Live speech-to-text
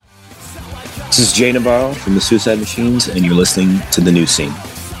This is Jay Navarro from the Suicide Machines, and you're listening to The New Scene.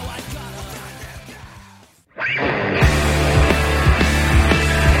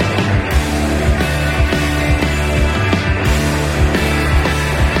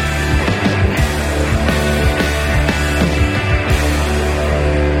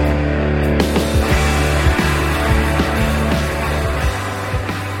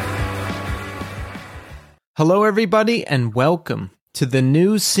 Hello, everybody, and welcome to The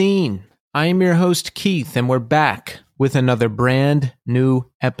New Scene. I am your host, Keith, and we're back with another brand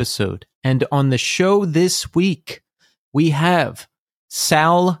new episode. And on the show this week, we have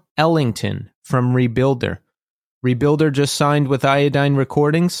Sal Ellington from Rebuilder. Rebuilder just signed with Iodine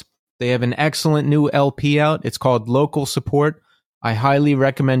Recordings. They have an excellent new LP out. It's called Local Support. I highly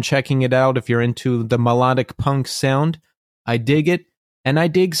recommend checking it out if you're into the melodic punk sound. I dig it, and I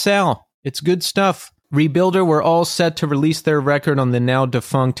dig Sal. It's good stuff. Rebuilder were all set to release their record on the now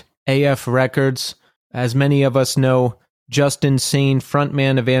defunct AF Records. As many of us know, Just Insane,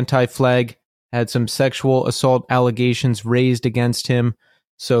 frontman of Anti-Flag, had some sexual assault allegations raised against him.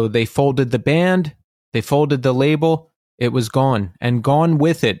 So they folded the band, they folded the label, it was gone. And gone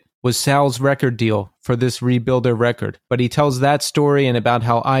with it was Sal's record deal for this Rebuilder record. But he tells that story and about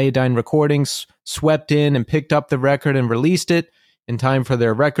how Iodine Recordings swept in and picked up the record and released it in time for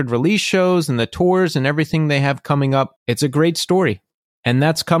their record release shows and the tours and everything they have coming up. It's a great story, and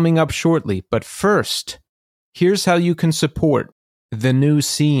that's coming up shortly. But first, here's how you can support The New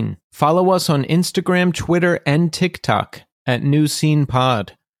Scene. Follow us on Instagram, Twitter, and TikTok at New Scene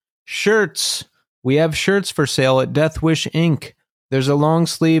Pod. Shirts. We have shirts for sale at Death Wish Inc. There's a long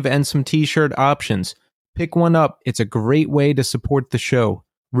sleeve and some t-shirt options. Pick one up. It's a great way to support the show.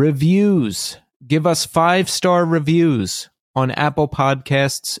 Reviews. Give us 5-star reviews on Apple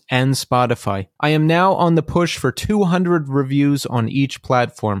Podcasts and Spotify. I am now on the push for 200 reviews on each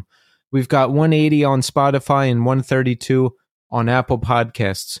platform. We've got 180 on Spotify and 132 on Apple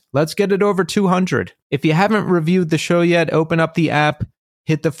Podcasts. Let's get it over 200. If you haven't reviewed the show yet, open up the app,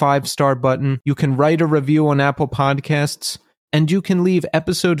 hit the 5-star button. You can write a review on Apple Podcasts, and you can leave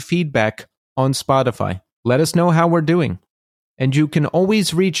episode feedback on Spotify. Let us know how we're doing. And you can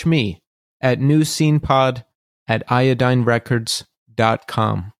always reach me at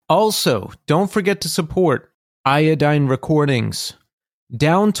newscenepod@iodinerecords.com. Also, don't forget to support Iodine Recordings.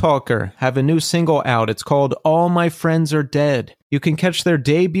 Down Talker have a new single out. It's called All My Friends Are Dead. You can catch their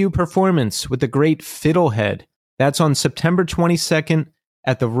debut performance with the great Fiddlehead. That's on September 22nd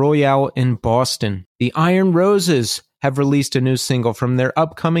at the Royale in Boston. The Iron Roses have released a new single from their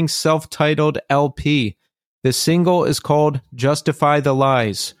upcoming self-titled LP. The single is called Justify the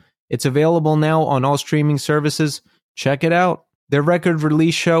Lies. It's available now on all streaming services. Check it out. Their record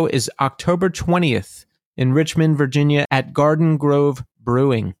release show is October 20th in Richmond, Virginia at Garden Grove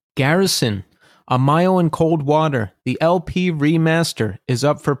Brewing. Garrison, A Mile in Cold Water, the LP remaster, is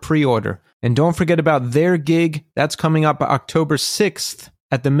up for pre-order. And don't forget about their gig. That's coming up October 6th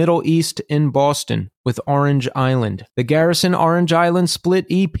at the Middle East in Boston with Orange Island. The Garrison Orange Island split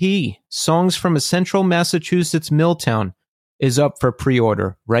EP, Songs from a Central Massachusetts Milltown, is up for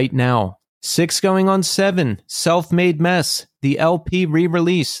pre-order right now. 6 going on 7, Self-Made Mess, the LP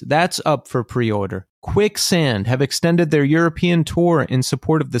re-release, that's up for pre-order. Quicksand have extended their European tour in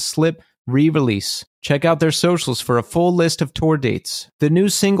support of the Slip re-release. Check out their socials for a full list of tour dates. The new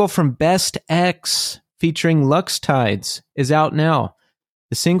single from Best X, featuring Lux Tides, is out now.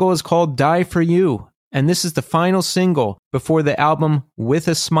 The single is called Die For You, and this is the final single before the album With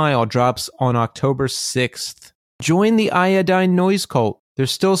a Smile drops on October 6th. Join the Iodine Noise Cult.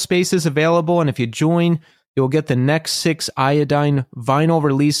 There's still spaces available, and if you join, you'll get the next 6 Iodine vinyl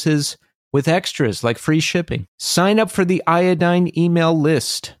releases with extras like free shipping. Sign up for the Iodine email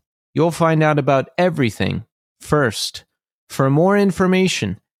list. You'll find out about everything first. For more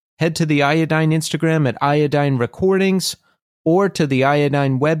information, head to the Iodine Instagram at Iodine Recordings or to the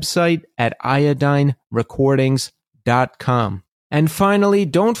Iodine website at iodinerecordings.com. And finally,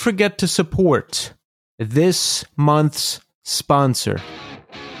 don't forget to support this month's sponsor.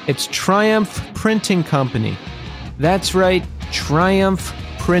 It's Triumph Printing Company. That's right, Triumph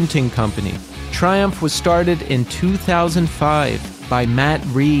Printing Company. Triumph was started in 2005 by Matt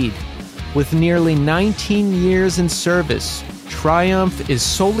Reed. With nearly 19 years in service, Triumph is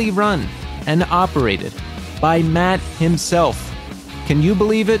solely run and operated by Matt himself. Can you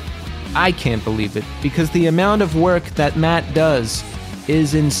believe it? I can't believe it, because the amount of work that Matt does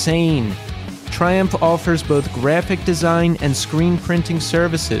is insane. Triumph offers both graphic design and screen printing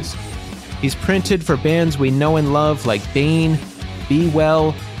services. He's printed for bands we know and love like Bane, Be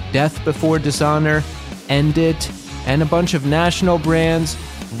Well, Death Before Dishonor, End It, and a bunch of national brands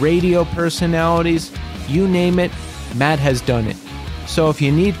radio personalities, you name it, Matt has done it. So if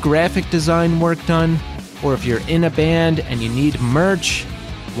you need graphic design work done, or if you're in a band and you need merch,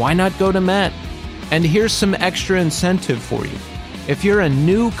 why not go to Matt? And here's some extra incentive for you. If you're a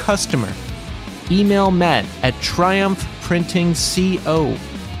new customer, email Matt at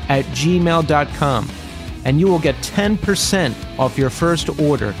triumphprintingco@gmail.com and you will get 10% off your first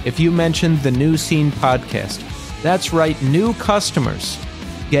order if you mention the New Scene podcast. That's right, new customers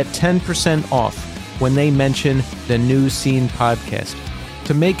get 10% off when they mention the New Scene podcast.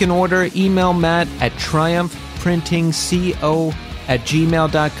 To make an order, email Matt at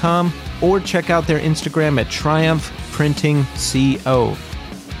triumphprintingco@gmail.com or check out their Instagram at triumphprintingco.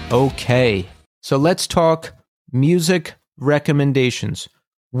 Okay, so let's talk music recommendations.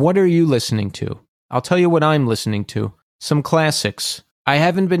 What are you listening to? I'll tell you what I'm listening to. Some classics. I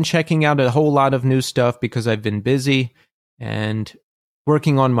haven't been checking out a whole lot of new stuff because I've been busy and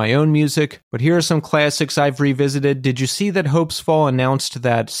working on my own music, but here are some classics I've revisited. Did you see that Hopes Fall announced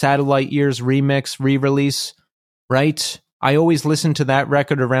that Satellite Years remix re-release? Right? I always listen to that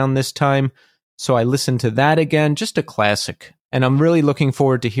record around this time, so I listened to that again, just a classic. And I'm really looking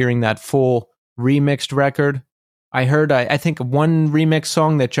forward to hearing that full remixed record. I heard, I think, one remix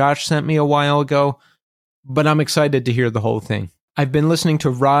song that Josh sent me a while ago, but I'm excited to hear the whole thing. I've been listening to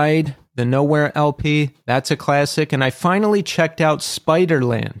Ride, the Nowhere LP. That's a classic. And I finally checked out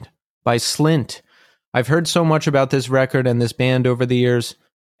Spiderland by Slint. I've heard so much about this record and this band over the years,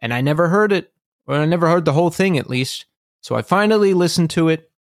 and I never heard it, or I never heard the whole thing at least. So I finally listened to it,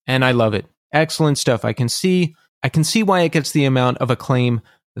 and I love it. Excellent stuff. I can see why it gets the amount of acclaim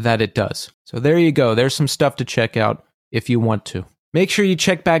that it does. So there you go. There's some stuff to check out if you want to. Make sure you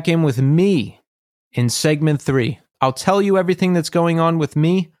check back in with me in segment 3. I'll tell you everything that's going on with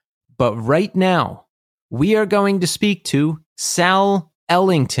me, but right now, we are going to speak to Sal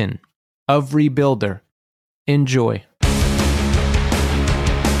Ellington of Rebuilder. Enjoy.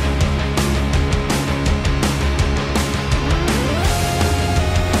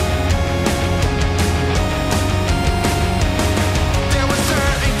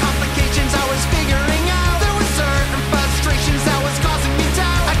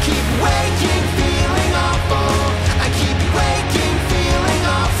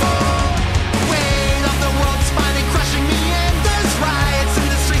 Crushing me in, there's riots in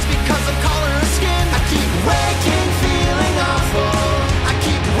the streets because of color of skin. I keep waking,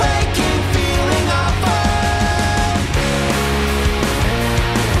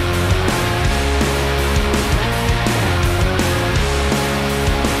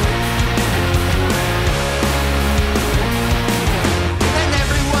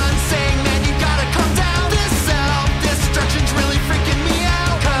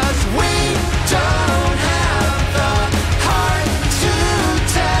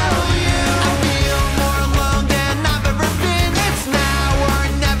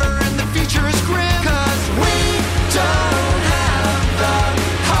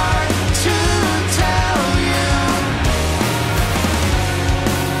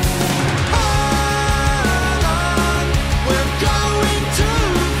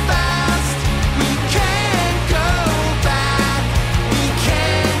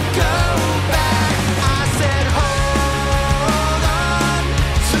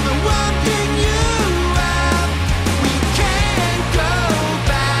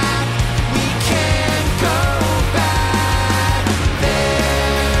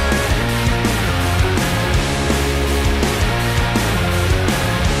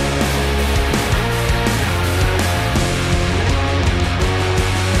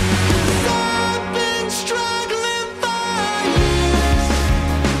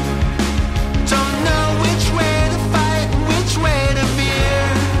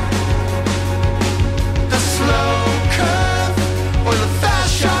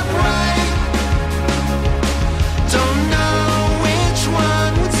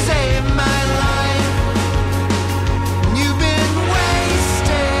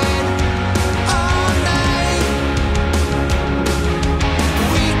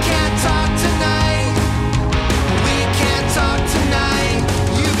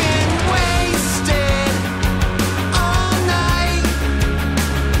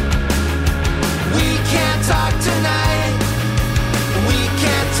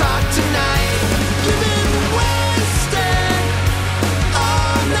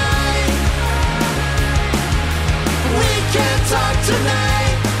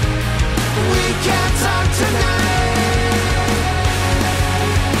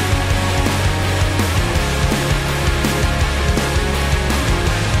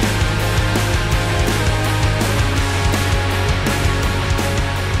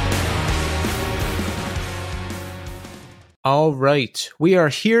 All right. We are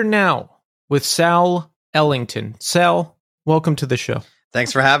here now with Sal Ellington. Sal, welcome to the show.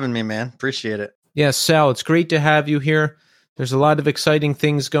 Thanks for having me, man. Appreciate it. Yes, Sal, it's great to have you here. There's a lot of exciting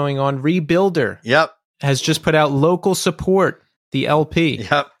things going on. Rebuilder has just put out Local Support, the LP.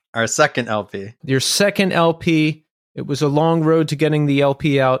 Yep. Our second LP. Your second LP. It was a long road to getting the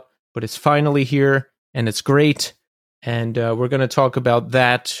LP out, but it's finally here, and it's great. And we're going to talk about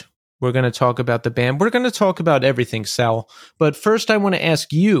that. We're going to talk about the band. We're going to talk about everything, Sal. But first, I want to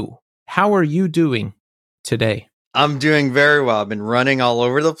ask you, how are you doing today? I'm doing very well. I've been running all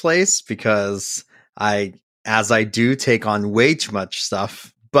over the place because as I do, take on way too much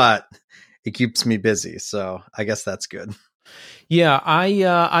stuff, but it keeps me busy. So I guess that's good. Yeah,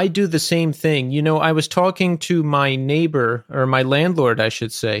 I do the same thing. You know, I was talking to my neighbor, or my landlord, I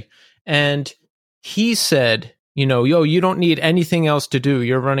should say, and he said, you know, yo, you don't need anything else to do.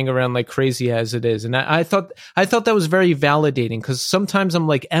 You're running around like crazy as it is. And I thought that was very validating, because sometimes I'm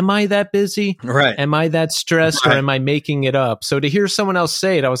like, am I that busy? Right. Am I that stressed, or am I making it up? So to hear someone else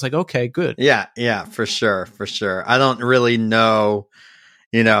say it, I was like, okay, good. Yeah, for sure. I don't really know,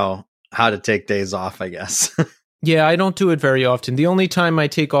 how to take days off, I guess. Yeah, I don't do it very often. The only time I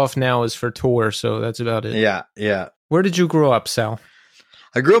take off now is for tour, so that's about it. Yeah. Where did you grow up, Sal?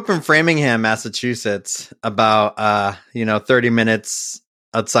 I grew up in Framingham, Massachusetts, about 30 minutes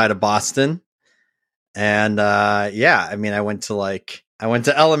outside of Boston. And I went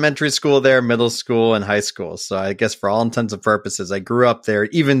to elementary school there, middle school, and high school. So I guess for all intents and purposes, I grew up there,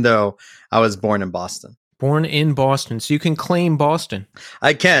 even though I was born in Boston. Born in Boston, so you can claim Boston.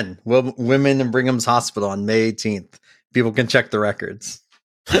 I can. Well, Women in Bringham's Hospital on May 18th. People can check the records.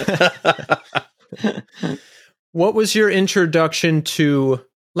 What was your introduction to,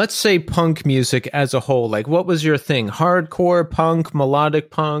 let's say, punk music as a whole? Like, what was your thing? Hardcore punk,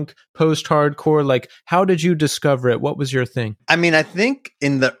 melodic punk, post-hardcore? Like, how did you discover it? What was your thing? I mean, I think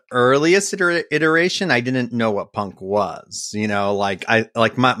in the earliest iteration, I didn't know what punk was.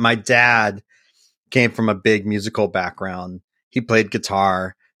 My dad came from a big musical background. He played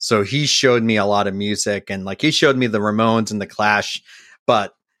guitar, so he showed me a lot of music, and he showed me the Ramones and the Clash.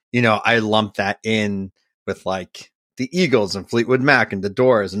 But I lumped that in with the Eagles and Fleetwood Mac and the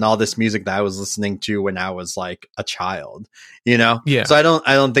Doors and all this music that I was listening to when I was a child, Yeah. So I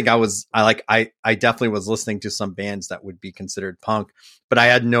don't think I definitely was listening to some bands that would be considered punk, but I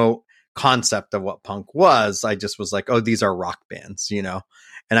had no concept of what punk was. I just was like, oh, these are rock bands, and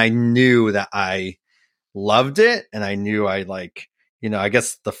I knew that I loved it. And I knew I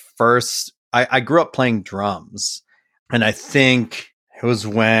guess I grew up playing drums, and I think it was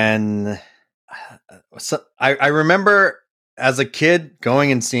when I remember as a kid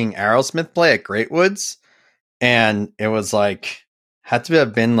going and seeing Aerosmith play at Great Woods, and it was had to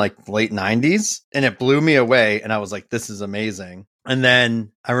have been late 90s, and it blew me away, and I was like, this is amazing. And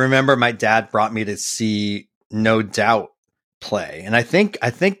then I remember my dad brought me to see No Doubt play, and I think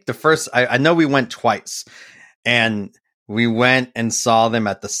the first I know we went twice, and we went and saw them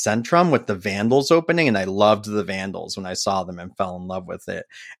at the Centrum with the Vandals opening, and I loved the Vandals when I saw them and fell in love with it.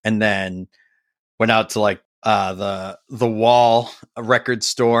 And then went out to the Wall record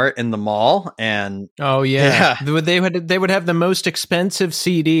store in the mall, and they would have the most expensive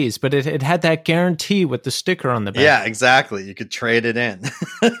CDs, but it had that guarantee with the sticker on the back. Yeah, exactly. You could trade it in.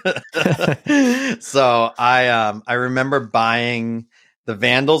 So I remember buying the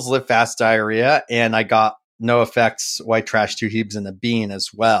Vandals, Live Fast Diarrhea, and I got No Effects, White Trash, Two Hebes, and a Bean as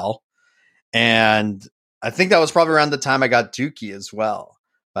well. And I think that was probably around the time I got Dookie as well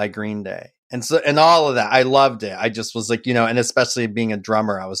by Green Day. And all of that, I loved it. I just was and especially being a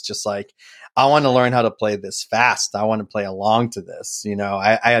drummer, I was just I want to learn how to play this fast. I want to play along to this.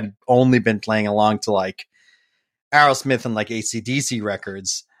 I had only been playing along to Aerosmith and AC/DC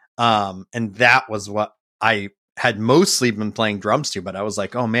records. And that was what I had mostly been playing drums to, but I was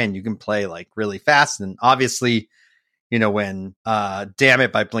oh man, you can play really fast. And obviously, when Damn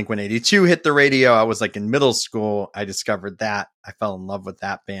It by Blink-182 hit the radio, I was in middle school. I discovered that. I fell in love with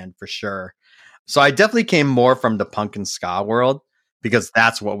that band for sure. So I definitely came more from the punk and ska world, because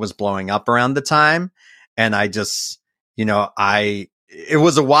that's what was blowing up around the time. And I just, it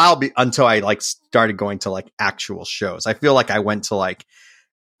was a while until I started going to actual shows. I feel I went to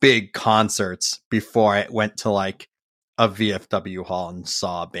big concerts before I went to a VFW hall and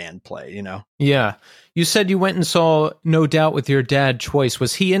saw a band play, Yeah. You said you went and saw No Doubt with your dad twice.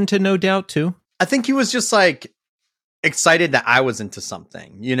 Was he into No Doubt too? I think he was just excited that I was into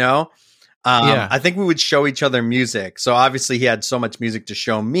something, I think we would show each other music. So obviously he had so much music to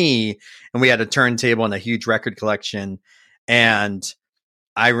show me, and we had a turntable and a huge record collection. And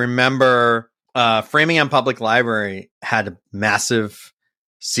I remember Framingham Public Library had a massive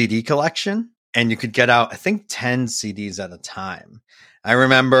CD collection, and you could get out, I think, 10 CDs at a time. I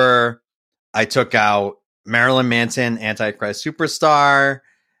remember I took out Marilyn Manson, Antichrist Superstar.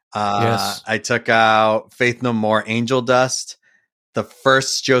 Yes. I took out Faith No More, Angel Dust, the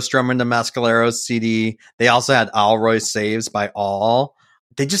first Joe Strummer and the Mescaleros CD. They also had Alroy Saves by All.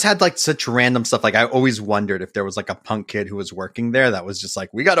 They just had like such random stuff. Like I always wondered if there was like a punk kid who was working there that was just like,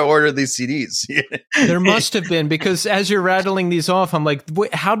 we got to order these CDs. There must have been, because as you're rattling these off, I'm like,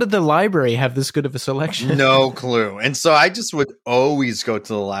 how did the library have this good of a selection? No clue. And so I just would always go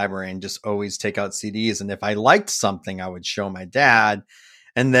to the library and just always take out CDs. And if I liked something, I would show my dad.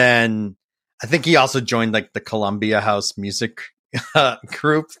 And then I think he also joined like the Columbia House music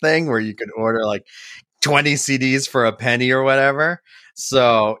group thing where you could order like 20 CDs for a penny or whatever.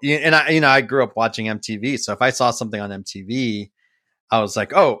 So, and I grew up watching MTV. So if I saw something on MTV, I was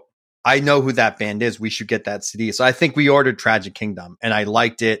like, oh, I know who that band is. We should get that CD. So I think we ordered Tragic Kingdom and I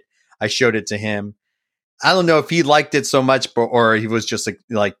liked it. I showed it to him. I don't know if he liked it so much, or he was just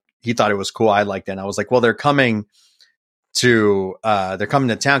like he thought it was cool. I liked it. And I was like, well, they're coming to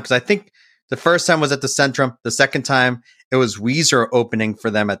town. Cause I think the first time was at the Centrum. The second time it was Weezer opening for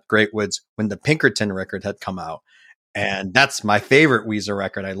them at Great Woods when the Pinkerton record had come out. And that's my favorite Weezer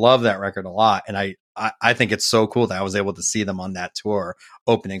record. I love that record a lot. And I think it's so cool that I was able to see them on that tour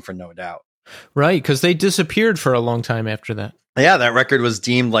opening for No Doubt. Right, because they disappeared for a long time after that. Yeah, that record was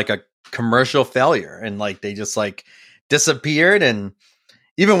deemed like a commercial failure. And like they just like disappeared. And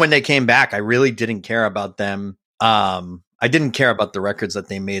even when they came back, I really didn't care about them. I didn't care about the records that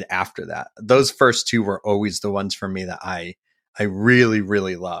they made after that. Those first two were always the ones for me that I really,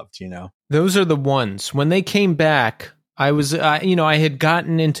 really loved, you know? Those are the ones. When they came back, I was, I had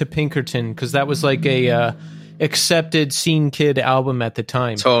gotten into Pinkerton because that was like a accepted Scene Kid album at the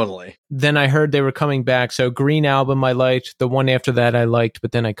time. Totally. Then I heard they were coming back. So Green Album I liked. The one after that I liked,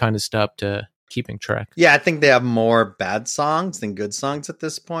 but then I kind of stopped keeping track. Yeah, I think they have more bad songs than good songs at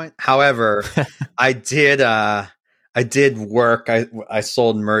this point. However, I did work. I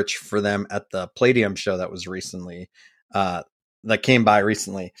sold merch for them at the Palladium show that was recently, that came by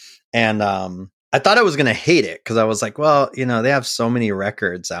recently. And I thought I was going to hate it because I was like, well, they have so many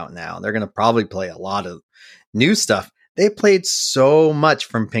records out now. They're going to probably play a lot of new stuff. They played so much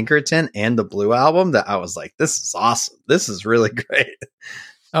from Pinkerton and the Blue album that I was like, this is awesome. This is really great.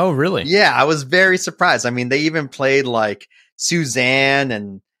 Oh, really? Yeah, I was very surprised. I mean, they even played like Suzanne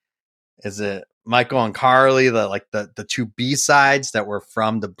and is it Michael and Carly, the two B-sides that were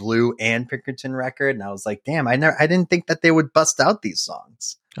from the Blue and Pinkerton record. And I was like, damn, I didn't think that they would bust out these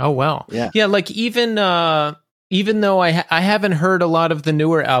songs. Oh, wow. Yeah. Yeah, like even though I haven't heard a lot of the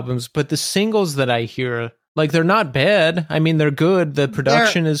newer albums, but the singles that I hear, like they're not bad. I mean, they're good. The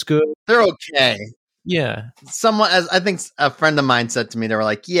production is good. They're okay. Yeah. As I think a friend of mine said to me, they were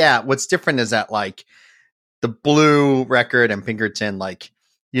like, yeah, what's different is that like the Blue record and Pinkerton, like,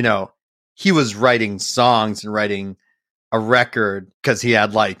 he was writing songs and writing a record because he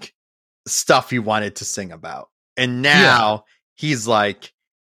had like stuff he wanted to sing about. And now he's like,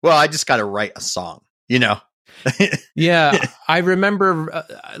 well, I just got to write a song, Yeah. I remember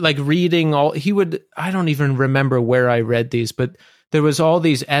like reading I don't even remember where I read these, but there was all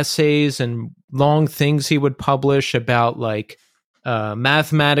these essays and long things he would publish about like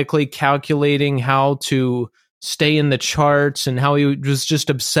mathematically calculating how to stay in the charts and how he was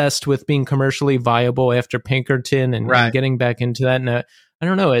just obsessed with being commercially viable after Pinkerton and getting back into that. And I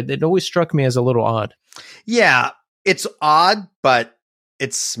don't know, it always struck me as a little odd. Yeah, it's odd, but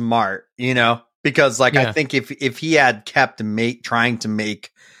it's smart, because like, I think if he had kept trying to make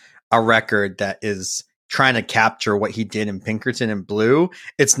a record that is trying to capture what he did in Pinkerton and Blue,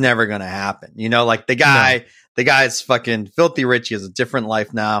 it's never going to happen. Like the guy's fucking filthy rich. He has a different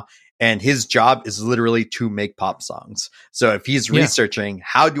life now. And his job is literally to make pop songs. So if he's researching,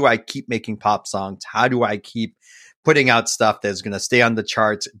 how do I keep making pop songs? How do I keep putting out stuff that's going to stay on the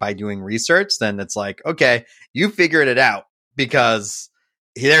charts by doing research? Then it's like, okay, you figured it out, because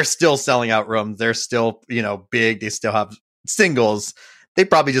they're still selling out rooms. They're still, big. They still have singles. They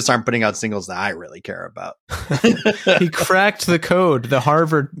probably just aren't putting out singles that I really care about. He cracked the code. The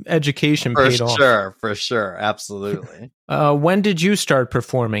Harvard education paid off. For sure. Absolutely. When did you start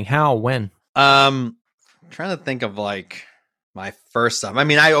performing? How? When? I'm trying to think of like my first stuff. I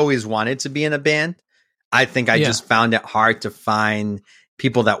mean, I always wanted to be in a band. I think I just found it hard to find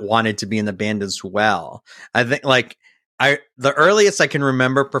people that wanted to be in the band as well. I think like the earliest I can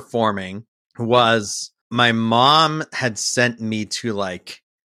remember performing was my mom had sent me to like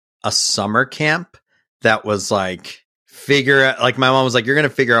a summer camp that was like figure out, like my mom was like, you're going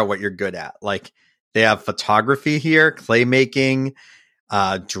to figure out what you're good at. Like they have photography here, clay making,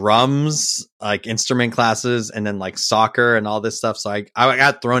 drums, like instrument classes, and then like soccer and all this stuff. So I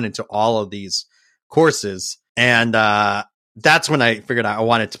got thrown into all of these courses, and that's when I figured out I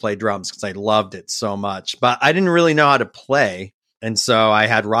wanted to play drums because I loved it so much, but I didn't really know how to play. And so I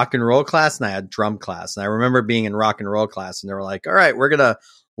had rock and roll class and I had drum class. And I remember being in rock and roll class and they were like, all right, we're going to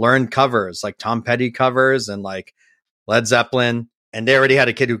learn covers, like Tom Petty covers and like Led Zeppelin. And they already had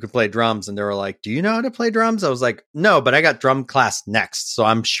a kid who could play drums. And they were like, do you know how to play drums? I was like, no, but I got drum class next. So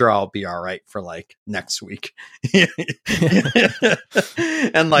I'm sure I'll be all right for like next week.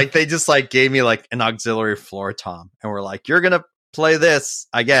 And like, they just like gave me like an auxiliary floor tom and we're like, you're going to play this,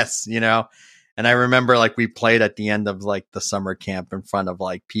 I guess, you know? And I remember like we played at the end of like the summer camp in front of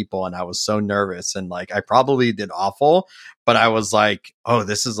like people. And I was so nervous and like, I probably did awful, but I was like, oh,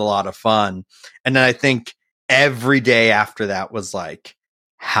 this is a lot of fun. And then I think every day after that was like,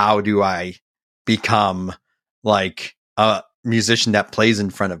 how do I become like a musician that plays in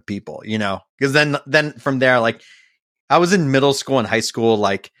front of people, you know? Because then from there, like I was in middle school and high school,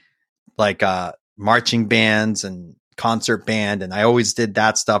 like marching bands and concert band. And I always did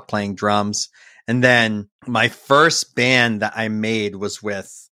that stuff, playing drums. And then my first band that I made was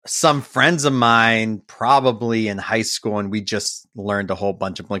with some friends of mine, probably in high school. And we just learned a whole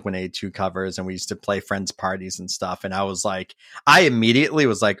bunch of Blink-182 covers and we used to play friends parties and stuff. And I was like, I immediately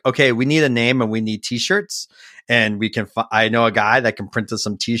was like, okay, we need a name and we need t-shirts and we can, I know a guy that can print us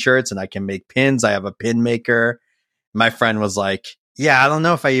some t-shirts and I can make pins. I have a pin maker. My friend was like, yeah, I don't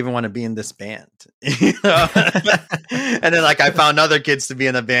know if I even want to be in this band. You know? And then like I found other kids to be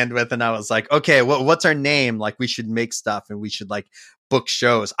in a band with and I was like, okay, what's our name? Like we should make stuff and we should like book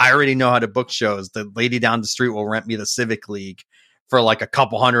shows. I already know how to book shows. The lady down the street will rent me the Civic League for like a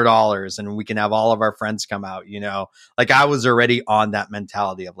couple $100 and we can have all of our friends come out, you know? Like I was already on that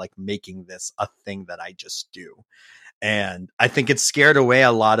mentality of like making this a thing that I just do. And I think it scared away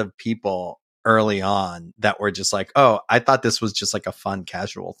a lot of people early on that were just like, oh, I thought this was just like a fun,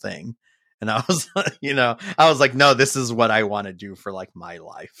 casual thing. And I was, you know, I was like, no, this is what I want to do for like my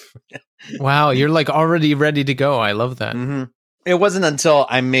life. Wow. You're like already ready to go. I love that. Mm-hmm. It wasn't until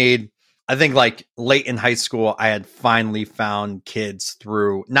I made, I think like late in high school, I had finally found kids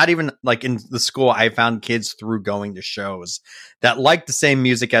through, not even like in the school, I found kids through going to shows that liked the same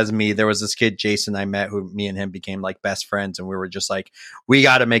music as me. There was this kid, Jason, I met, who me and him became like best friends. And we were just like, we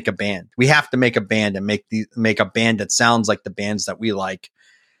got to make a band. We have to make a band and make a band that sounds like the bands that we like.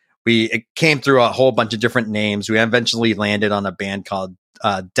 It came through a whole bunch of different names. We eventually landed on a band called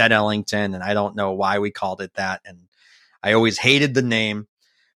Dead Ellington. And I don't know why we called it that. And I always hated the name.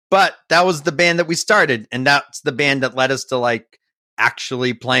 But that was the band that we started. And that's the band that led us to like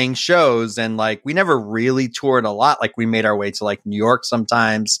actually playing shows. And like, we never really toured a lot. Like we made our way to like New York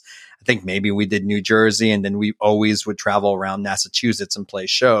sometimes. I think maybe we did New Jersey and then we always would travel around Massachusetts and play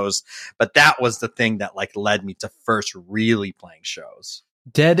shows. But that was the thing that like led me to first really playing shows.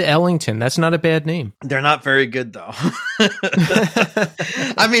 Dead Ellington. That's not a bad name. They're not very good though.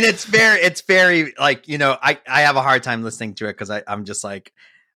 I mean, it's very like, you know, I have a hard time listening to it because I'm just like,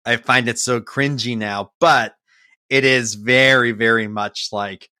 I find it so cringy now, but it is very, very much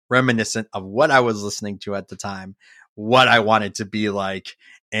like reminiscent of what I was listening to at the time, what I wanted to be like.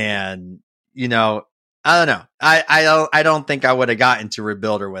 And, you know, I don't know. I don't think I would have gotten to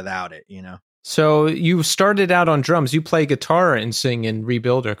Rebuilder without it, you know? So you started out on drums. You play guitar and sing in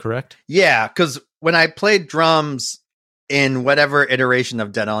Rebuilder, correct? Yeah. Cause when I played drums in whatever iteration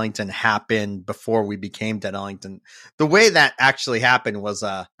of Dead Ellington happened before we became Dead Ellington, the way that actually happened was,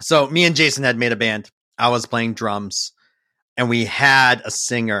 so me and Jason had made a band. I was playing drums and we had a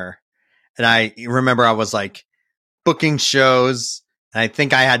singer. And I remember I was like booking shows. And I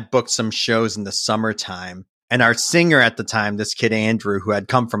think I had booked some shows in the summertime. And our singer at the time, this kid, Andrew, who had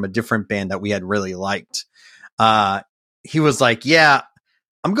come from a different band that we had really liked, he was like, yeah,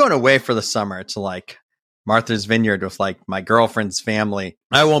 I'm going away for the summer to like Martha's Vineyard with like my girlfriend's family.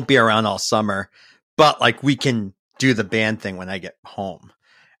 I won't be around all summer, but like we can do the band thing when I get home.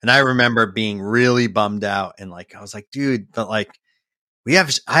 And I remember being really bummed out and like, I was like, dude, but like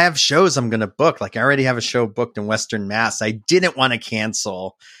I have shows I'm going to book. Like I already have a show booked in Western Mass. I didn't want to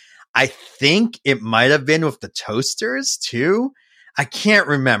cancel. I think it might have been with the Toasters too. I can't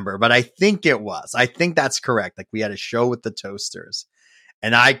remember, but I think it was. I think that's correct. Like we had a show with the Toasters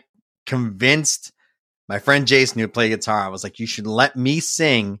and I convinced my friend Jason, who played guitar. I was like, you should let me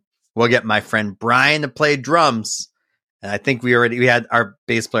sing. We'll get my friend Brian to play drums. And I think we had our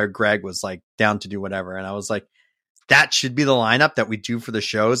bass player, Greg, was like down to do whatever. And I was like, that should be the lineup that we do for the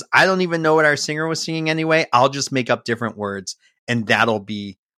shows. I don't even know what our singer was singing anyway. I'll just make up different words and that'll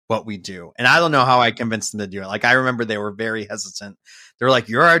be what we do. And I don't know how I convinced them to do it. Like, I remember they were very hesitant. They were like,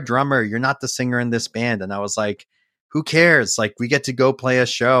 you're our drummer. You're not the singer in this band. And I was like, who cares? Like, we get to go play a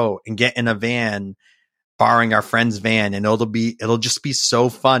show and get in a van, borrowing our friend's van, and it'll just be so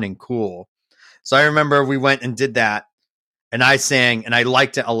fun and cool. So I remember we went and did that, and I sang, and I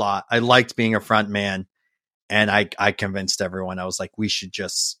liked it a lot. I liked being a front man, and I convinced everyone. I was like, we should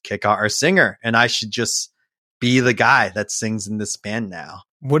just kick out our singer, and I should just be the guy that sings in this band now.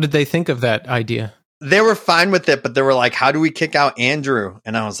 What did they think of that idea? They were fine with it, but they were like, how do we kick out Andrew?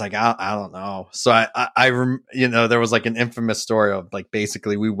 And I was like, I don't know. So there was like an infamous story of like,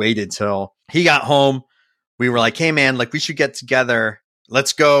 basically we waited till he got home. We were like, hey man, like we should get together.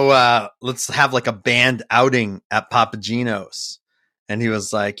 Let's go. Let's have like a band outing at Papagino's. And he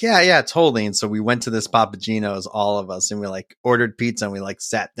was like, yeah, totally. And so we went to this Papagino's, all of us, and we like ordered pizza and we like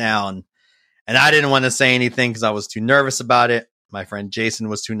sat down, and I didn't want to say anything because I was too nervous about it. My friend Jason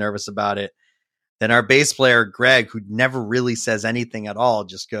was too nervous about it. Then our bass player, Greg, who never really says anything at all,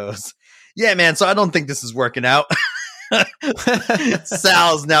 just goes, yeah, man, so I don't think this is working out.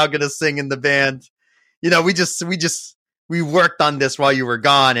 Sal's now going to sing in the band. You know, we worked on this while you were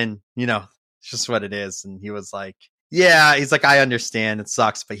gone, and, you know, it's just what it is. And he was like, yeah, he's like, I understand. It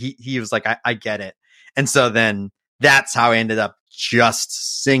sucks. But he was like, I get it. And so then that's how I ended up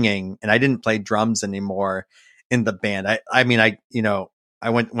just singing. And I didn't play drums anymore in the band. When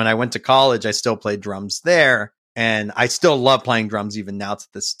I went to college, I still played drums there, and I still love playing drums even now to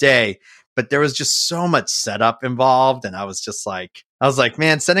this day. But there was just so much setup involved, and I was like,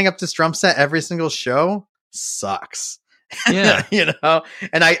 man, setting up this drum set every single show sucks. Yeah, you know.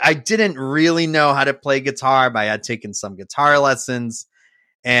 And I didn't really know how to play guitar, but I had taken some guitar lessons.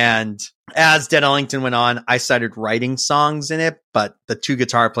 And as Dead Ellington went on, I started writing songs in it, but the two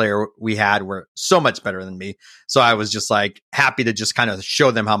guitar player we had were so much better than me. So I was just like happy to just kind of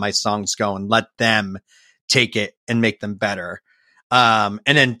show them how my songs go and let them take it and make them better. And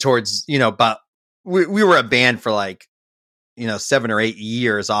then towards, but we were a band for like, 7 or 8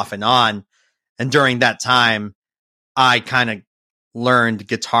 years off and on. And during that time, I kind of learned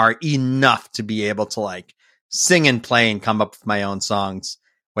guitar enough to be able to like sing and play and come up with my own songs.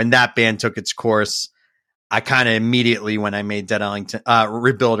 When that band took its course, I kind of immediately, when I made Dead Ellington,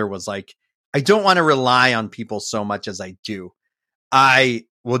 Rebuilder, was like, I don't want to rely on people so much as I do. I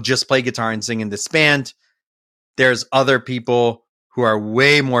will just play guitar and sing in this band. There's other people who are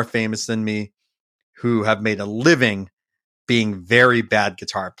way more famous than me who have made a living being very bad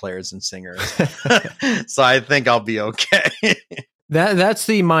guitar players and singers. So I think I'll be okay. That's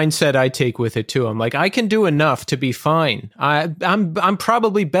the mindset I take with it too. I'm like, I can do enough to be fine. I'm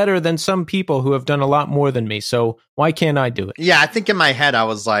probably better than some people who have done a lot more than me. So why can't I do it? Yeah, I think in my head I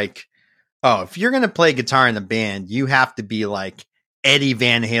was like, oh, if you're gonna play guitar in the band, you have to be like Eddie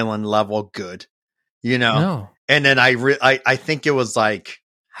Van Halen level good, No. And then I think it was like,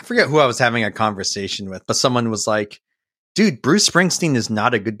 I forget who I was having a conversation with, but someone was like, dude, Bruce Springsteen is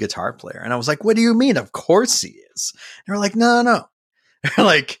not a good guitar player. And I was like, what do you mean? Of course he is. And they're like, no.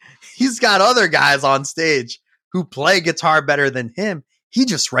 Like, he's got other guys on stage who play guitar better than him. He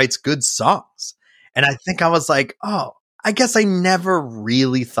just writes good songs. And I think I was like, oh, I guess I never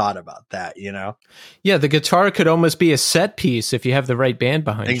really thought about that, Yeah, the guitar could almost be a set piece if you have the right band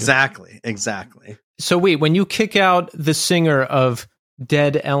behind you. Exactly. So wait, when you kick out the singer of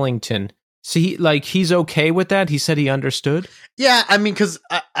Dead Ellington, he's okay with that? He said he understood? Yeah, I mean, because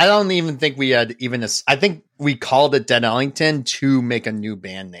I don't even think we had I think we called it Dead Ellington to make a new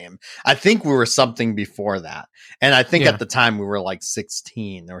band name. I think we were something before that. And I think at the time we were like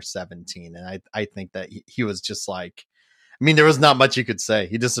 16 or 17. And I think that he was just like, I mean, there was not much you could say.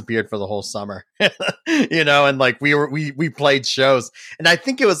 He disappeared for the whole summer, and like we played shows. And I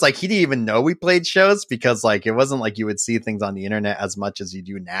think it was like, he didn't even know we played shows because like, it wasn't like you would see things on the internet as much as you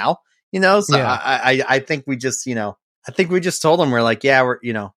do now. So yeah. I think we just, we just told him, we're like, yeah, we're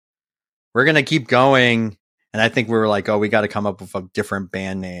going to keep going. And I think we were like, oh, we got to come up with a different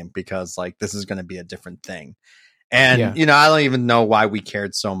band name because like, this is going to be a different thing. And, I don't even know why we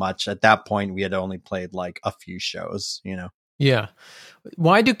cared so much. At that point, we had only played like a few shows, Yeah.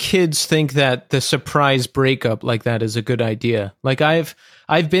 Why do kids think that the surprise breakup like that is a good idea? Like I've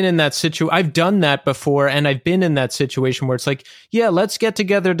been in that situation. I've done that before, and I've been in that situation where it's like, yeah, let's get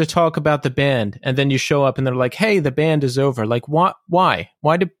together to talk about the band, and then you show up and they're like, hey, the band is over. Like, why?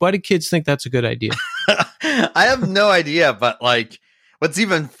 Why do kids think that's a good idea? I have no idea, but like, what's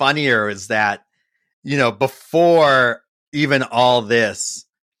even funnier is that before even all this,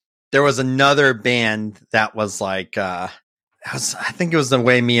 there was another band that was like, I think it was the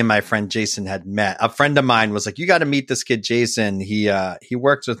way me and my friend Jason had met. A friend of mine was like, you got to meet this kid, Jason. He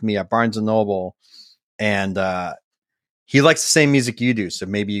works with me at Barnes and Noble, and he likes the same music you do. So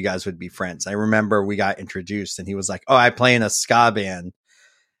maybe you guys would be friends. I remember we got introduced and he was like, oh, I play in a ska band.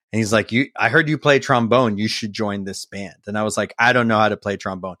 And he's like, I heard you play trombone. You should join this band. And I was like, I don't know how to play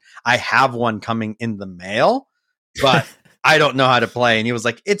trombone. I have one coming in the mail, but I don't know how to play. And he was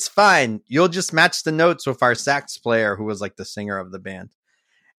like, it's fine. You'll just match the notes with our sax player, who was like the singer of the band.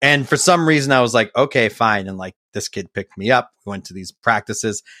 And for some reason I was like, okay, fine. And like this kid picked me up. We went to these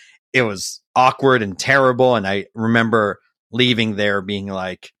practices. It was awkward and terrible. And I remember leaving there being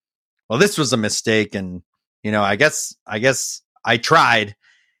like, well, this was a mistake. And, you know, I guess I tried.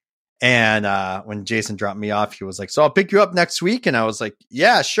 And when Jason dropped me off, he was like, so I'll pick you up next week. And I was like,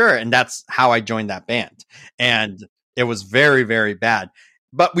 yeah, sure. And that's how I joined that band. And it was very, very bad.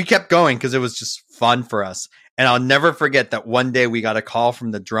 But we kept going because it was just fun for us. And I'll never forget that one day we got a call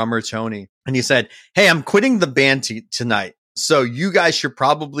from the drummer, Tony. And he said, hey, I'm quitting the band tonight. So you guys should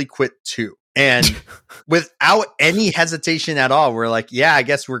probably quit too. And without any hesitation at all, we're like, yeah, I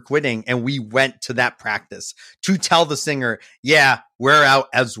guess we're quitting. And we went to that practice to tell the singer, yeah, we're out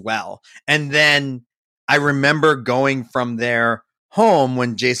as well. And then I remember going from there home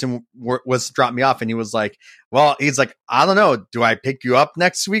when Jason was dropped me off, and he was like, well, he's like, I don't know. Do I pick you up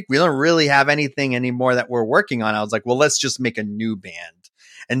next week? We don't really have anything anymore that we're working on. I was like, well, let's just make a new band.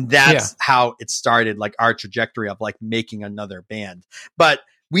 And that's how it started, like our trajectory of like making another band. But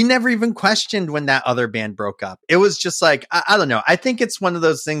we never even questioned when that other band broke up. It was just like, I don't know. I think it's one of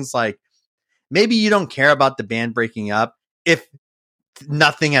those things like maybe you don't care about the band breaking up if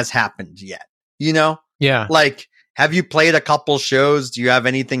nothing has happened yet, you know? Yeah. Like, have you played a couple shows? Do you have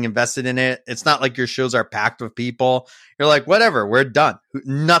anything invested in it? It's not like your shows are packed with people. You're like, whatever, we're done.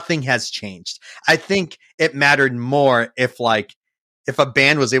 Nothing has changed. I think it mattered more if a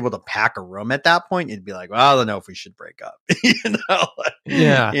band was able to pack a room at that point, you'd be like, well, I don't know if we should break up. You know?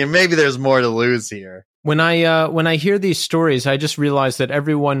 Yeah. Maybe there's more to lose here. When I hear these stories, I just realize that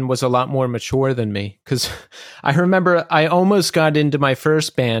everyone was a lot more mature than me. Because I remember I almost got into my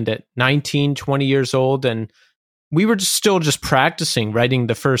first band at 19, 20 years old, and we were still just practicing writing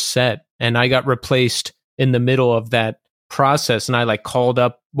the first set. And I got replaced in the middle of that process, and I like called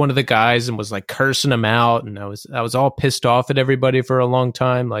up one of the guys and was like cursing him out, and I was all pissed off at everybody for a long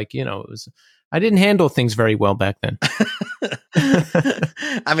time. Like, you know, I didn't handle things very well back then.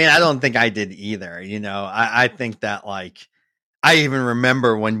 I mean, I don't think I did either. You know, I think that like, I even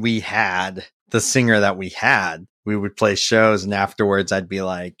remember when we had the singer that we had, we would play shows, and afterwards I'd be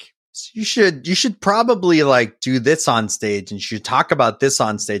like, you should probably like do this on stage, and you should talk about this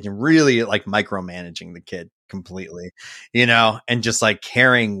on stage, and really like micromanaging the kid completely, you know, and just like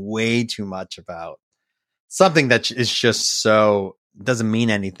caring way too much about something that is just so doesn't mean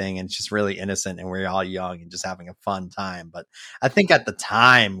anything, and it's just really innocent, and we're all young and just having a fun time. But I think at the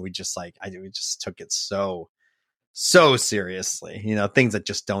time we just took it so seriously, you know, things that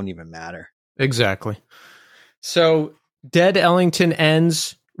just don't even matter. Exactly. So Dead Ellington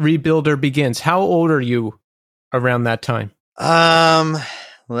ends, Rebuilder begins. How old are you around that time?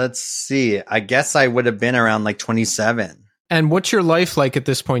 Let's see. I guess I would have been around like 27. And what's your life like at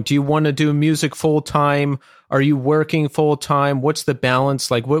this point? Do you want to do music full time? Are you working full time? What's the balance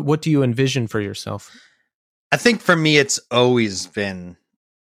like? What do you envision for yourself? I think for me, it's always been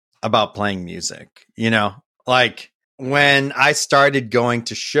about playing music. You know, like when I started going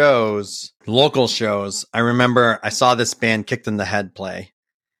to shows, local shows, I remember I saw this band Kicked in the Head play,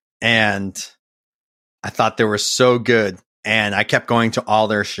 and I thought they were so good. And I kept going to all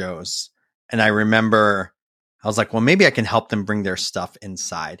their shows. And I remember I was like, well, maybe I can help them bring their stuff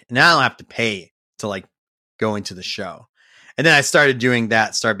inside. And I don't have to pay to like go into the show. And then I started doing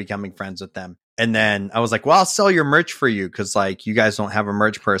that, started becoming friends with them. And then I was like, well, I'll sell your merch for you, because like you guys don't have a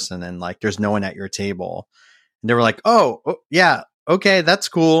merch person, and like there's no one at your table. And they were like, oh yeah, okay, that's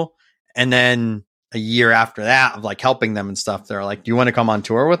cool. And then a year after that of like helping them and stuff, they're like, do you want to come on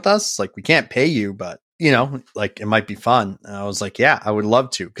tour with us? Like, we can't pay you, but you know, like it might be fun. And I was like, yeah, I would love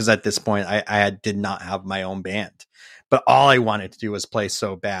to. Cause at this point I did not have my own band, but all I wanted to do was play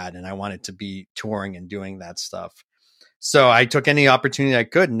so bad. And I wanted to be touring and doing that stuff. So I took any opportunity I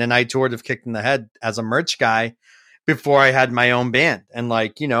could. And then I toured with Kicked in the Head as a merch guy before I had my own band. And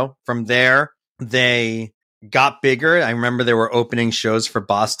like, you know, from there, they got bigger. I remember they were opening shows for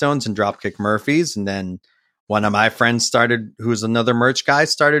Bosstones and Dropkick Murphys. And then one of my friends who's another merch guy,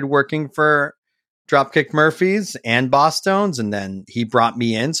 started working for Dropkick Murphys and Bosstones, and then he brought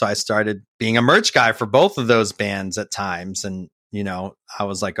me in, so I started being a merch guy for both of those bands at times. And I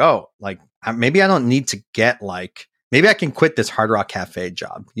was like, oh, like maybe I don't need to get like, maybe I can quit this Hard Rock Cafe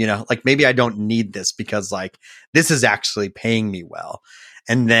job, like maybe I don't need this because like this is actually paying me well.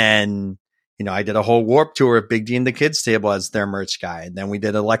 And then, I did a whole Warped tour of Big D and the Kids Table as their merch guy. And then we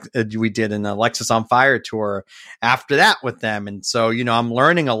did an Alexis on Fire tour after that with them. And so, I'm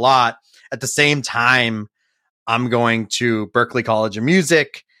learning a lot. At the same time, I'm going to Berklee College of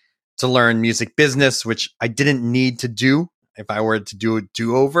Music to learn music business, which I didn't need to do. If I were to do a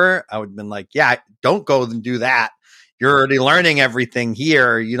do-over, I would have been like, yeah, don't go and do that. You're already learning everything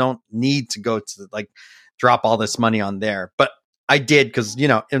here. You don't need to go to like drop all this money on there. But I did because,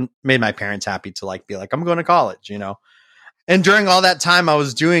 it made my parents happy to like be like, I'm going to college, And during all that time I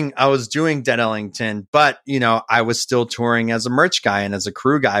was doing Dead Ellington, but I was still touring as a merch guy and as a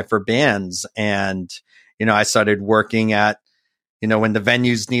crew guy for bands. And, I started working at, when the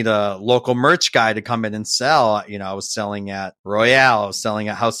venues need a local merch guy to come in and sell, I was selling at Royale, I was selling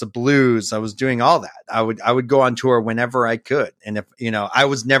at House of Blues. I was doing all that. I would go on tour whenever I could. And if, I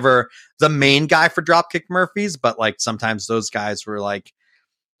was never the main guy for Dropkick Murphys, but like sometimes those guys were like,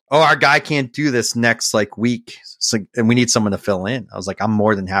 oh, our guy can't do this next like week. So, and we need someone to fill in. I was like, I'm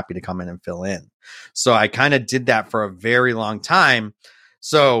more than happy to come in and fill in. So I kind of did that for a very long time.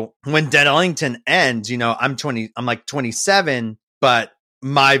 So when Dead Ellington ends, I'm like 27. But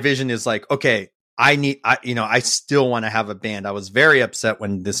my vision is like, okay, I still want to have a band. I was very upset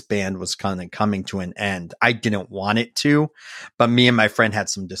when this band was kind of coming to an end. I didn't want it to, but me and my friend had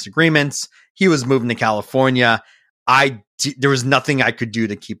some disagreements. He was moving to California. There was nothing I could do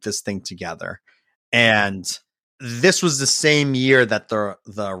to keep this thing together. And this was the same year that the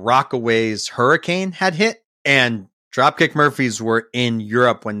Rockaways hurricane had hit, and Dropkick Murphys were in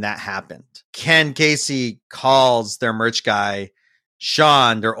Europe when that happened. Ken Casey calls their merch guy,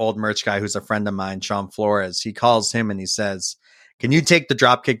 Sean, their old merch guy, who's a friend of mine, Sean Flores. He calls him and he says, can you take the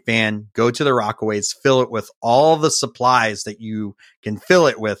Dropkick van, go to the Rockaways, fill it with all the supplies that you can fill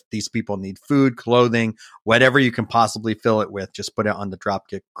it with? These people need food, clothing, whatever you can possibly fill it with. Just put it on the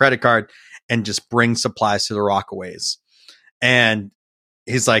Dropkick credit card and just bring supplies to the Rockaways. And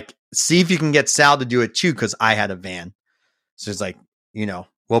he's like, see if you can get Sal to do it too, because I had a van. So he's like,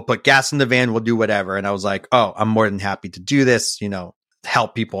 we'll put gas in the van, we'll do whatever. And I was like, oh, I'm more than happy to do this,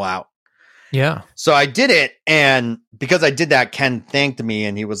 help people out. Yeah. So I did it. And because I did that, Ken thanked me.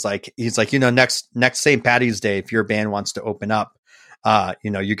 And he's like, next St. Patty's Day, if your band wants to open up,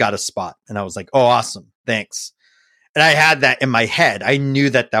 you got a spot. And I was like, oh, awesome. Thanks. And I had that in my head. I knew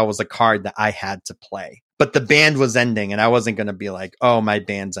that was a card that I had to play, but the band was ending and I wasn't going to be like, oh, my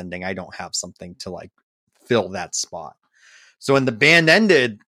band's ending. I don't have something to like fill that spot. So when the band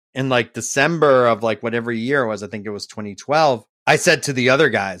ended in like December of like whatever year it was, I think it was 2012, I said to the other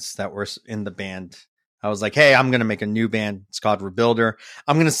guys that were in the band, I was like, hey, I'm going to make a new band. It's called Rebuilder.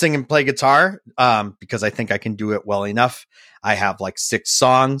 I'm going to sing and play guitar because I think I can do it well enough. I have like 6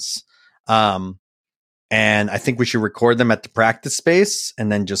 songs. And I think we should record them at the practice space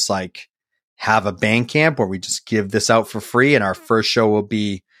and then just like have a band camp where we just give this out for free. And our first show will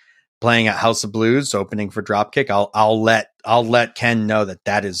be playing at House of Blues, opening for Dropkick. I'll let Ken know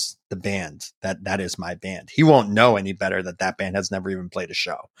that is the band, that is my band. He won't know any better that band has never even played a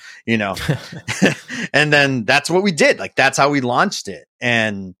show, And then that's what we did. Like, that's how we launched it.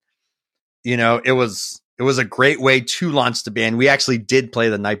 And, it was a great way to launch the band. We actually did play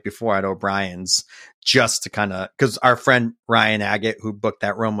the night before at O'Brien's just to because our friend Ryan Agate, who booked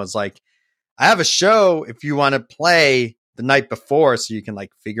that room, was like, I have a show if you want to play the night before so you can like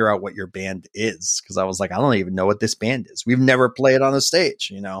figure out what your band is. Cause I was like, I don't even know what this band is. We've never played on a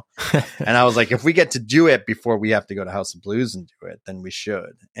stage, And I was like, if we get to do it before we have to go to House of Blues and do it, then we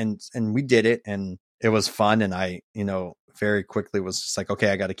should. And we did it and it was fun. And I, very quickly was just like,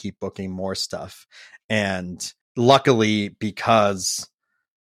 okay, I got to keep booking more stuff. And luckily, because,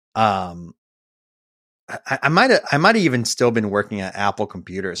 I might have even still been working at Apple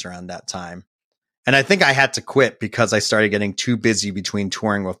Computers around that time. And I think I had to quit because I started getting too busy between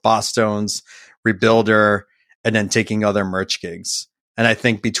touring with Bosstones, Rebuilder, and then taking other merch gigs. And I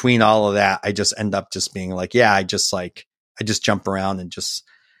think between all of that, I just end up just being like, yeah, I just jump around and just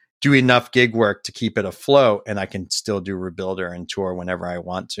do enough gig work to keep it afloat. And I can still do Rebuilder and tour whenever I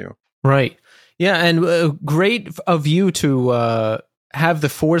want to. Right. Yeah. And great of you to have the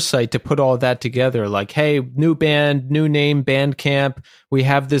foresight to put all that together. Like, hey, new band, new name, band camp. We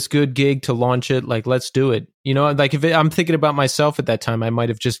have this good gig to launch it. Like, let's do it. Like I'm thinking about myself at that time, I might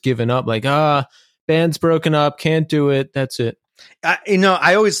have just given up. Like, band's broken up, can't do it. That's it.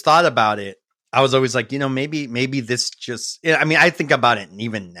 I always thought about it. I was always like, maybe this just, I think about it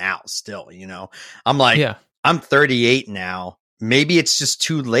even now still, I'm like, yeah. I'm 38 now. maybe it's just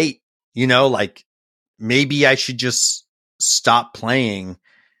too late, like maybe I should just stop playing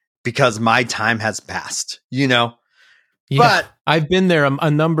because my time has passed, Yeah, But I've been there a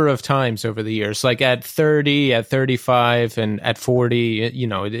number of times over the years, like at 30, at 35, and at 40.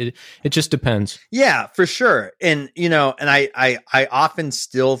 It just depends. Yeah, for sure. And, and I often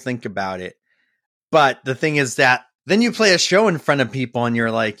still think about it. But the thing is that then you play a show in front of people and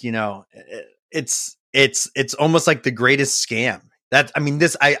you're like, it's almost like the greatest scam.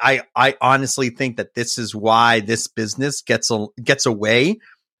 I honestly think that this is why this business gets away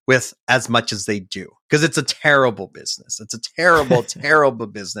with as much as they do, because it's a terrible business. It's a terrible, terrible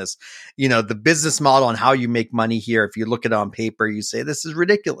business. The business model and how you make money here, if you look at it on paper, you say, this is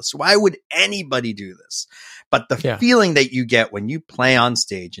ridiculous. Why would anybody do this? But the feeling that you get when you play on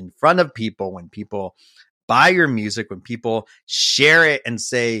stage in front of people, when people buy your music, when people share it and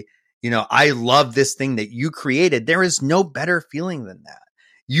say, I love this thing that you created, there is no better feeling than that.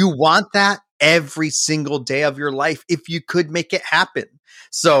 You want that every single day of your life if you could make it happen.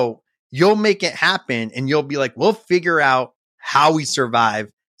 So you'll make it happen and you'll be like, we'll figure out how we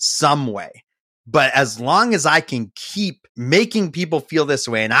survive some way. But as long as I can keep making people feel this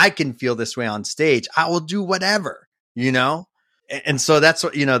way and I can feel this way on stage, I will do whatever, And so that's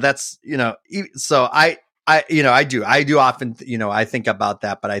what, so I do often, I think about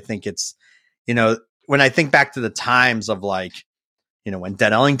that, but I think it's, when I think back to the times of like, when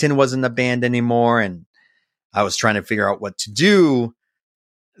Dead Ellington wasn't a band anymore and I was trying to figure out what to do,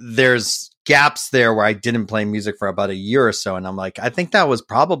 there's gaps there where I didn't play music for about a year or so. And I'm like, I think that was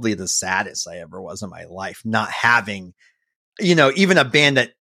probably the saddest I ever was in my life. Not having, even a band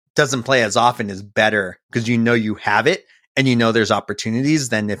that doesn't play as often is better because you have it and there's opportunities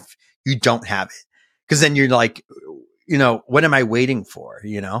than if you don't have it. Because then you're like, what am I waiting for,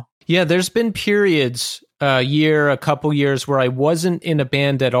 Yeah, there's been periods, a couple years where I wasn't in a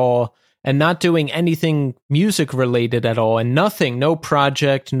band at all and not doing anything music related at all, and nothing, no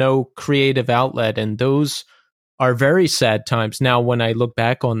project, no creative outlet. And those are very sad times now when I look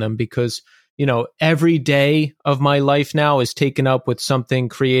back on them, because, every day of my life now is taken up with something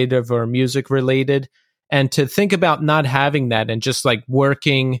creative or music related. And to think about not having that and just like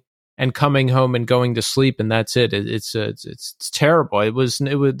working and coming home and going to sleep and that's it. It's terrible.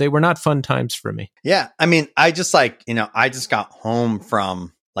 They were not fun times for me. Yeah. I mean, I just got home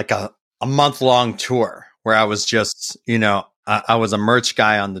from like a month-long tour where I was just, I was a merch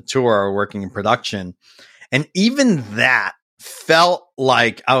guy on the tour working in production. And even that felt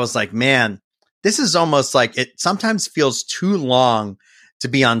like, I was like, man, this is almost like it sometimes feels too long to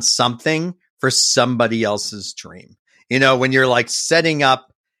be on something for somebody else's dream. When you're like setting up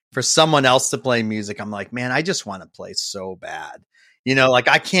for someone else to play music, I'm like, man, I just want to play so bad. Like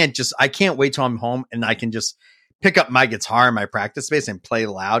I can't wait till I'm home and I can just pick up my guitar in my practice space and play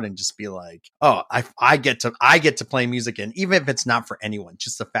loud and just be like, oh, I get to play music. And even if it's not for anyone,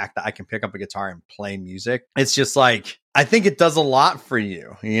 just the fact that I can pick up a guitar and play music, it's just like, I think it does a lot for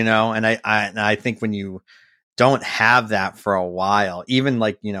you, and I think when you don't have that for a while, even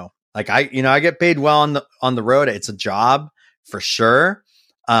like, I get paid well on the road. It's a job for sure.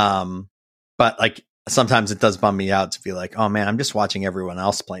 But like, sometimes it does bum me out to be like, oh man, I'm just watching everyone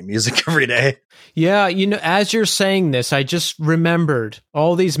else play music every day. Yeah. As you're saying this, I just remembered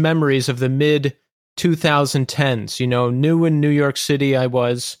all these memories of the mid 2010s, new in New York City I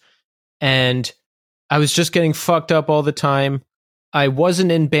was, and I was just getting fucked up all the time. I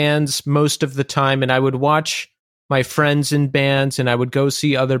wasn't in bands most of the time, and I would watch my friends in bands and I would go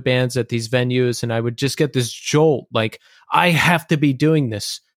see other bands at these venues and I would just get this jolt, like, I have to be doing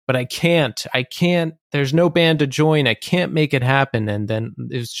this, but I can't, there's no band to join. I can't make it happen. And then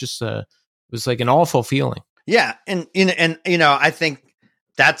it was just, it was like an awful feeling. Yeah. And I think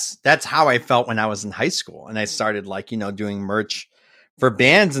that's how I felt when I was in high school and I started like, doing merch for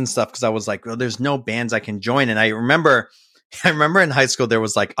bands and stuff. Cause I was like, well, there's no bands I can join. And I remember in high school, there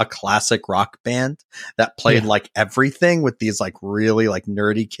was like a classic rock band that played like everything with these like really like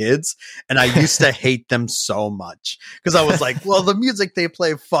nerdy kids. And I used to hate them so much because I was like, well, the music they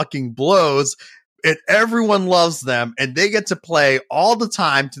play fucking blows and everyone loves them and they get to play all the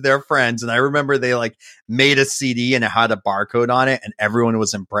time to their friends. And I remember they like made a CD and it had a barcode on it and everyone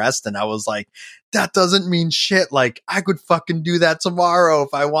was impressed. And I was like, that doesn't mean shit. Like I could fucking do that tomorrow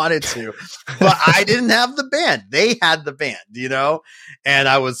if I wanted to, but I didn't have the band. They had the band, and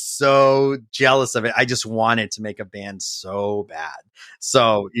I was so jealous of it. I just wanted to make a band so bad.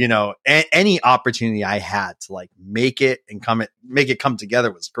 So, any opportunity I had to like make it come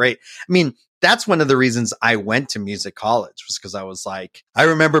together was great. I mean, that's one of the reasons I went to music college, was because I was like, I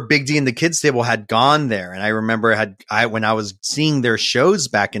remember Big D and the Kids Table had gone there. And I remember when I was seeing their shows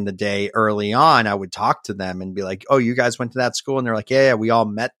back in the day early on, I would talk to them and be like, oh, you guys went to that school? And they're like, yeah, we all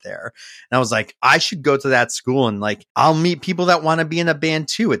met there. And I was like, I should go to that school and like, I'll meet people that want to be in a band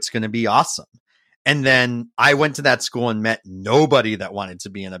too. It's going to be awesome. And then I went to that school and met nobody that wanted to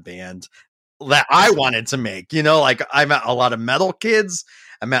be in a band that I wanted to make, like I met a lot of metal kids.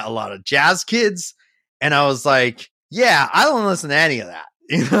 I met a lot of jazz kids, and I was like, yeah, I don't listen to any of that.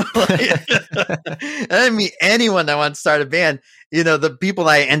 I didn't meet anyone that wanted to start a band. The people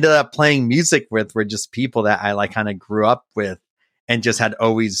that I ended up playing music with were just people that I like kind of grew up with and just had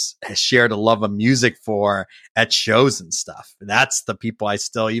always shared a love of music for at shows and stuff. That's the people I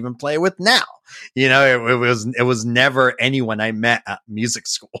still even play with now. It was never anyone I met at music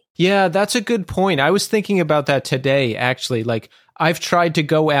school. Yeah, that's a good point. I was thinking about that today, actually. Like, I've tried to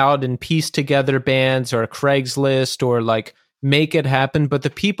go out and piece together bands or a Craigslist or like make it happen, but the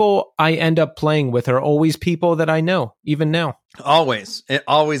people I end up playing with are always people that I know, even now. Always. It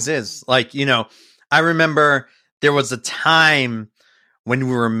always is. Like, I remember there was a time when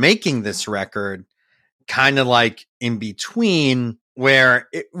we were making this record, kind of like in between, where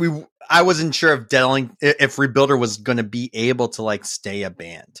I wasn't sure if Rebuilder was going to be able to like stay a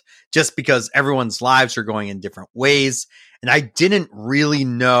band, just because everyone's lives are going in different ways. And I didn't really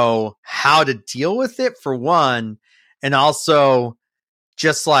know how to deal with it, for one, and also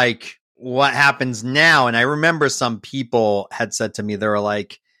just like what happens now. And I remember some people had said to me, they were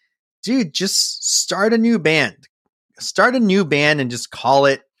like, dude, just start a new band and just call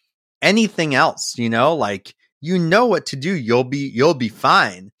it anything else, like, what to do. You'll be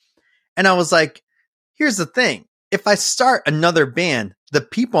fine. And I was like, here's the thing. If I start another band, the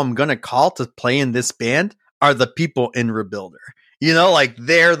people I'm going to call to play in this band are the people in Rebuilder. Like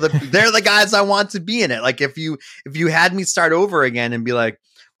they're the guys I want to be in it. Like if you had me start over again and be like,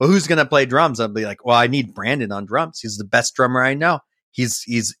 well, who's going to play drums? I'd be like, well, I need Brandon on drums. He's the best drummer I know.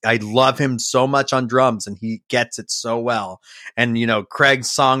 I love him so much on drums, and he gets it so well. And, Craig's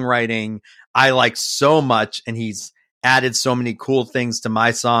songwriting, I like so much, and he's added so many cool things to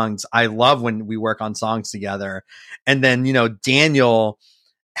my songs. I love when we work on songs together. And then, Daniel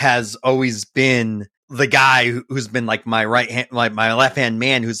has always been the guy who's been like my right hand, like my left hand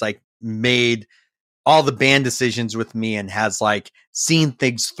man, who's like made all the band decisions with me and has like seen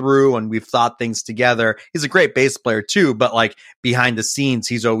things through, and we've thought things together. He's a great bass player too, but like behind the scenes,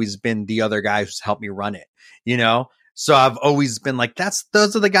 he's always been the other guy who's helped me run it, So I've always been like,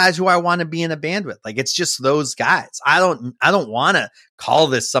 those are the guys who I want to be in a band with. Like, it's just those guys. I don't want to call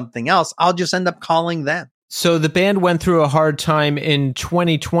this something else. I'll just end up calling them. So the band went through a hard time in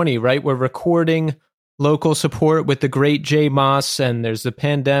 2020, right? We're recording local support with the great Jay Moss, and there's the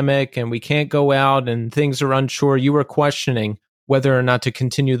pandemic, and we can't go out, and things are unsure. You were questioning whether or not to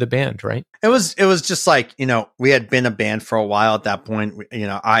continue the band, right? It was just like, we had been a band for a while at that point.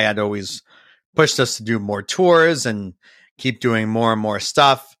 I had always pushed us to do more tours and keep doing more and more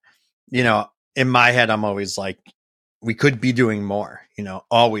stuff. In my head, I'm always like, we could be doing more,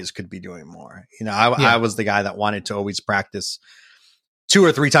 always could be doing more. I was the guy that wanted to always practice 2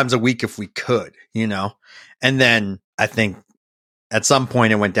 or 3 times a week if we could, and then I think at some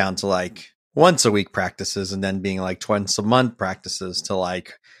point it went down to like once a week practices, and then being like twice a month practices, to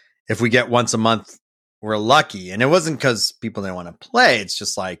like, if we get once a month, we're lucky. And it wasn't because people didn't want to play. It's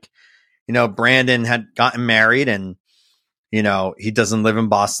just like, Brandon had gotten married, and, he doesn't live in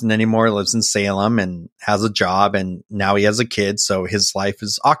Boston anymore, lives in Salem and has a job, and now he has a kid. So his life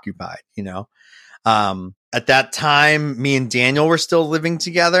is occupied, At that time, me and Daniel were still living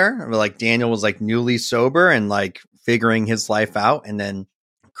together. Like, Daniel was like newly sober and like figuring his life out. And then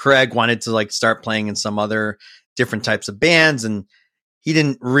Craig wanted to like start playing in some other different types of bands. And he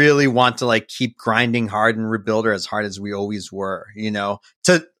didn't really want to like keep grinding hard in Rebuilder as hard as we always were,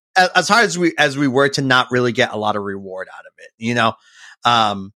 to as hard as we were, to not really get a lot of reward out of it.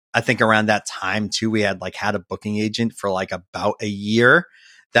 I think around that time too, we had a booking agent for like about a year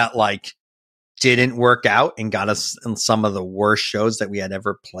that like didn't work out and got us in some of the worst shows that we had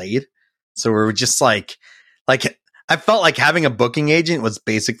ever played. So we were just like I felt like having a booking agent was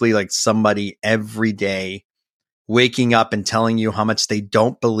basically like somebody every day waking up and telling you how much they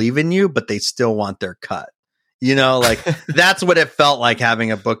don't believe in you, but they still want their cut. Like that's what it felt like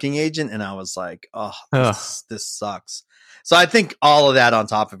having a booking agent. And I was like, oh, this sucks. So I think all of that on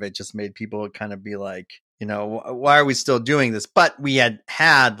top of it just made people kind of be like, why are we still doing this? But we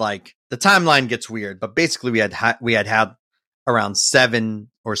had like, the timeline gets weird, but basically we had around 7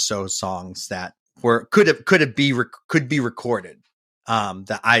 or so songs that could be recorded.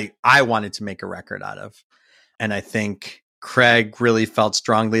 that I wanted to make a record out of. And I think Craig really felt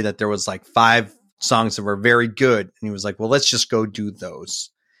strongly that there was like 5 songs that were very good. And he was like, well, let's just go do those.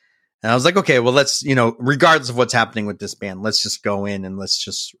 And I was like, okay, well, let's, regardless of what's happening with this band, let's just go in and let's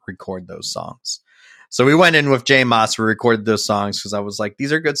just record those songs. So we went in with Jay Moss, we recorded those songs because I was like,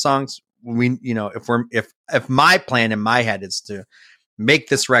 these are good songs. We, if my plan in my head is to make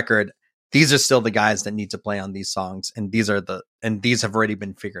this record, these are still the guys that need to play on these songs. And these have already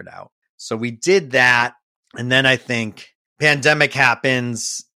been figured out. So we did that. And then I think pandemic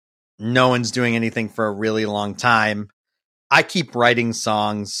happens. No one's doing anything for a really long time. I keep writing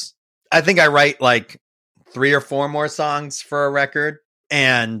songs. I think I write like 3 or 4 more songs for a record.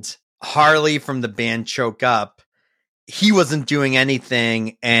 And Harley from the band Choke Up, he wasn't doing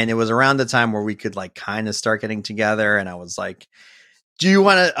anything. And it was around the time where we could like kind of start getting together. And I was like, do you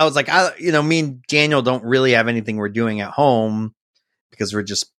want to, I was like, me and Daniel don't really have anything we're doing at home because we're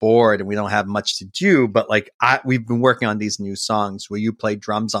just bored and we don't have much to do. But like, we've been working on these new songs. Will you play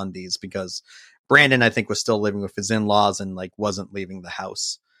drums on these? Because Brandon, I think, was still living with his in-laws and like wasn't leaving the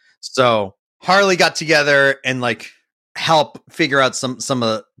house. So Harley got together and like help figure out some of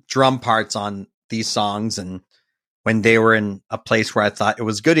the drum parts on these songs. And when they were in a place where I thought it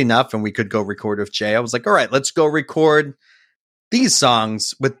was good enough and we could go record with Jay, I was like, all right, let's go record these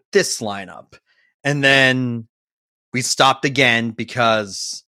songs with this lineup. And then we stopped again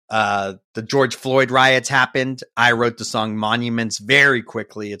because the George Floyd riots happened. I wrote the song Monuments very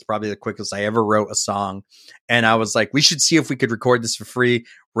quickly. It's probably the quickest I ever wrote a song. And I was like, we should see if we could record this for free,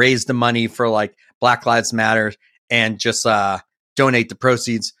 raise the money for like Black Lives Matter and just donate the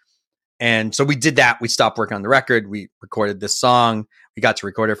proceeds. And so we did that. We stopped working on the record. We recorded this song. We got to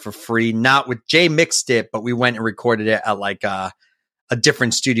record it for free. Not with Jay mixed it, but we went and recorded it at like a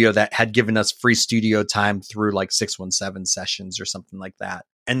different studio that had given us free studio time through like 617 sessions or something like that.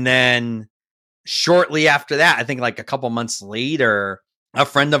 And then shortly after that, I think like a couple months later, a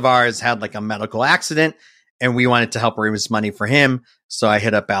friend of ours had like a medical accident and we wanted to help raise money for him. So I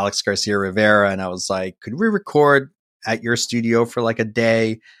hit up Alex Garcia Rivera and I was like, could we record at your studio for like a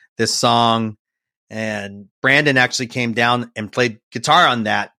day this song? And Brandon actually came down and played guitar on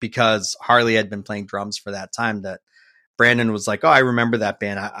that because Harley had been playing drums for that time. That Brandon was like, oh, I remember that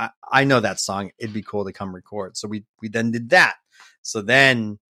band. I know that song. It'd be cool to come record. So we then did that. So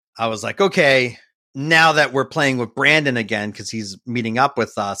then I was like, okay, now that we're playing with Brandon again, because he's meeting up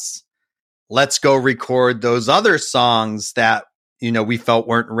with us, let's go record those other songs that, we felt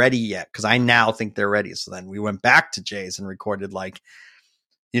weren't ready yet. Because I now think they're ready. So then we went back to Jay's and recorded like,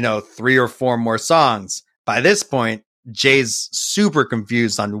 3 or 4 more songs. By this point, Jay's super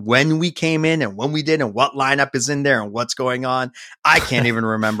confused on when we came in and when we did and what lineup is in there and what's going on. I can't even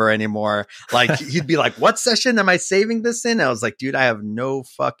remember anymore. Like he'd be like, what session am I saving this in? I was like, dude, I have no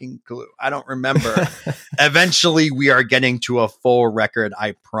fucking clue. I don't remember. Eventually we are getting to a full record.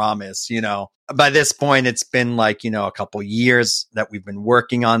 I promise, by this point, it's been like, a couple years that we've been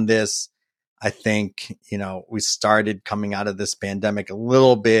working on this. I think, we started coming out of this pandemic a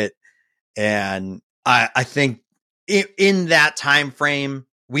little bit. And I think, in that time frame,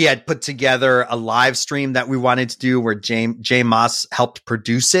 we had put together a live stream that we wanted to do where Jay Moss helped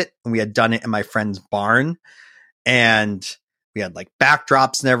produce it. And we had done it in my friend's barn. And we had like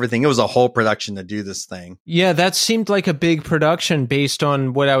backdrops and everything. It was a whole production to do this thing. Yeah, that seemed like a big production based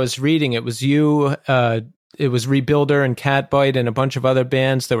on what I was reading. It was you, it was Rebuilder and Catbite and a bunch of other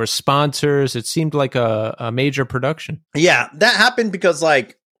bands. There were sponsors. It seemed like a major production. Yeah, that happened because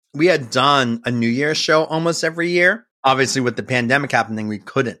like, we had done a New Year's show almost every year. Obviously, with the pandemic happening, we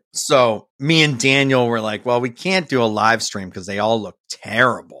couldn't. So me and Daniel were like, well, we can't do a live stream because they all look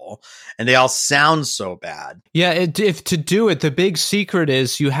terrible and they all sound so bad. Yeah, if to do it, the big secret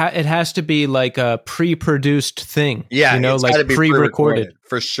is it has to be like a pre-produced thing. Yeah, it's like pre-recorded.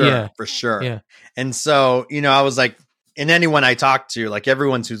 For sure, yeah. For sure. Yeah. And so, I was like, and anyone I talked to, like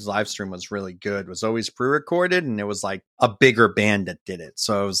everyone whose live stream was really good was always pre-recorded and it was like a bigger band that did it.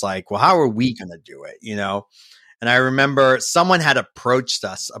 So I was like, well, how are we going to do it? And I remember someone had approached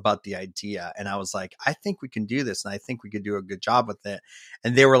us about the idea and I was like, I think we can do this. And I think we could do a good job with it.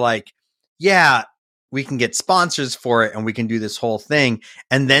 And they were like, yeah, we can get sponsors for it and we can do this whole thing.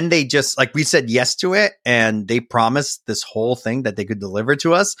 And then they just like, we said yes to it and they promised this whole thing that they could deliver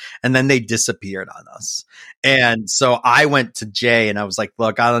to us. And then they disappeared on us. And so I went to Jay and I was like,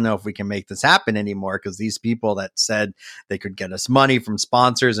 look, I don't know if we can make this happen anymore. Cause these people that said they could get us money from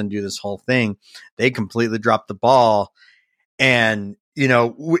sponsors and do this whole thing, they completely dropped the ball. And,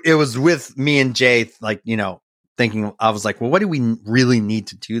 it was with me and Jay, like, thinking, I was like, well, what do we really need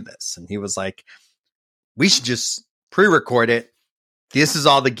to do this? And he was like, we should just pre-record it, this is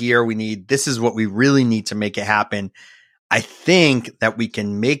all the gear we need. This is what we really need to make it happen. I think that we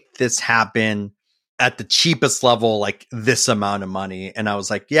can make this happen at the cheapest level, like this amount of money. And I was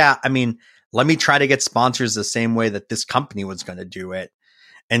like, yeah, I mean, let me try to get sponsors the same way that this company was going to do it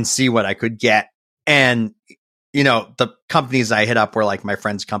and see what I could get. And, you know, the companies I hit up were like my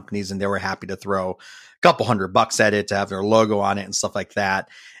friends' companies, and they were happy to throw a couple $100 at it to have their logo on it and stuff like that.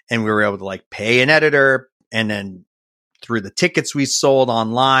 And we were able to like pay an editor, and then through the tickets we sold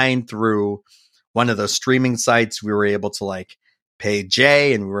online through one of those streaming sites, we were able to like pay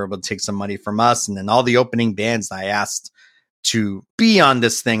Jay, and we were able to take some money from us. And then all the opening bands I asked to be on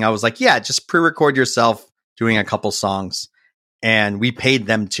this thing, I was like, yeah, just pre-record yourself doing a couple songs. And we paid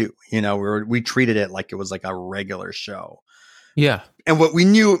them too. You know, we treated it like it was like a regular show. Yeah. And what we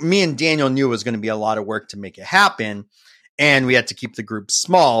knew, me and Daniel knew, was going to be a lot of work to make it happen. And we had to keep the group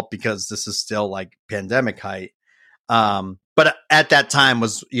small because this is still like pandemic height. But at that time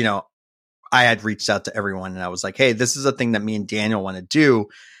was, you know, I had reached out to everyone and I was like, hey, this is a thing that me and Daniel want to do.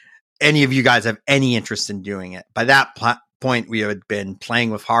 Any of you guys have any interest in doing it? By that point, we had been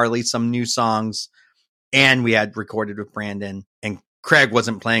playing with Harley some new songs, and we had recorded with Brandon, and Craig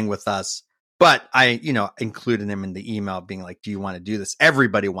wasn't playing with us, but I, you know, included him in the email being like, do you want to do this?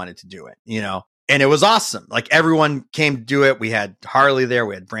 Everybody wanted to do it, you know, and it was awesome. Like everyone came to do it. We had Harley there.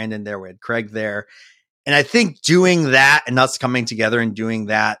 We had Brandon there. We had Craig there. And I think doing that and us coming together and doing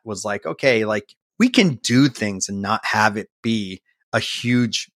that was like, okay, like we can do things and not have it be a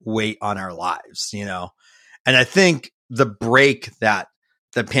huge weight on our lives, you know? And I think the break that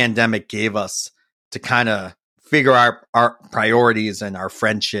the pandemic gave us to kind of figure out our priorities and our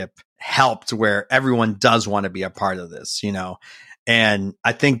friendship helped, where everyone does want to be a part of this, you know? And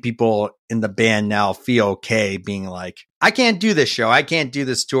I think people in the band now feel okay being like, I can't do this show. I can't do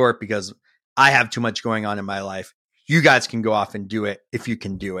this tour because I have too much going on in my life. You guys can go off and do it if you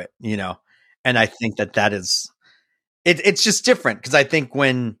can do it, you know? And I think that is, it's just different. Because I think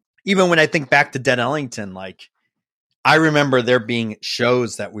even when I think back to Dead Ellington, like I remember there being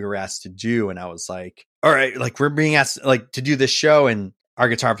shows that we were asked to do. And I was like, all right, like we're being asked like to do this show. And our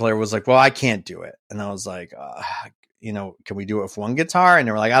guitar player was like, well, I can't do it. And I was like, you know, can we do it with one guitar? And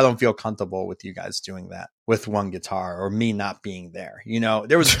they were like, I don't feel comfortable with you guys doing that with one guitar or me not being there. You know,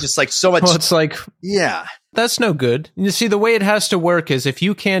 there was just like so much. Well, it's like, yeah, that's no good. You see, the way it has to work is if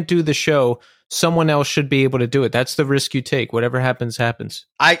you can't do the show, someone else should be able to do it. That's the risk you take. Whatever happens, happens.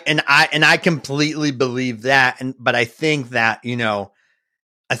 I completely believe that. But I think that, you know,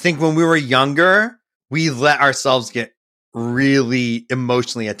 I think when we were younger, we let ourselves get really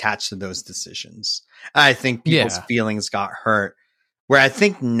emotionally attached to those decisions. I think people's feelings got hurt, where I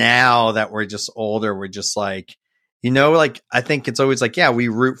think now that we're just older, we're just like, you know, like, I think it's always like, yeah, we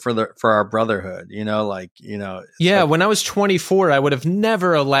root for our brotherhood, you know, like, you know. Yeah. Like, when I was 24, I would have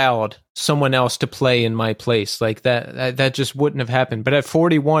never allowed someone else to play in my place. Like that just wouldn't have happened. But at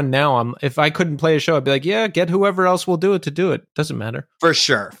 41 now, if I couldn't play a show, I'd be like, yeah, get whoever else will do it to do it. Doesn't matter. For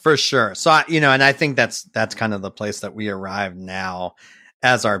sure. So, you know, and I think that's kind of the place that we arrive now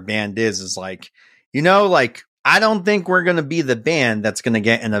as our band is like, you know, like, I don't think we're going to be the band that's going to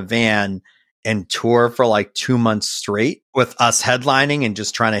get in a van and tour for like 2 months straight with us headlining and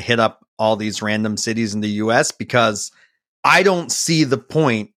just trying to hit up all these random cities in the US, because I don't see the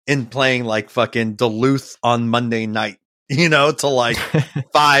point in playing like fucking Duluth on Monday night, you know, to like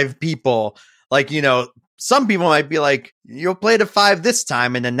 5 people. Like, you know, some people might be like, you'll play to 5 this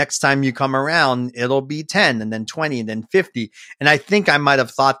time, and then next time you come around, it'll be 10 and then 20 and then 50. And I think I might have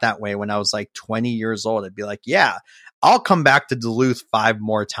thought that way when I was like 20 years old. I'd be like, yeah, I'll come back to Duluth 5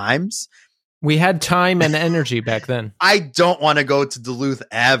 more times. We had time and energy back then. I don't want to go to Duluth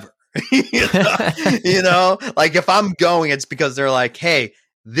ever. You know, like if I'm going, it's because they're like, hey,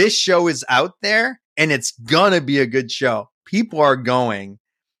 this show is out there and it's going to be a good show. People are going.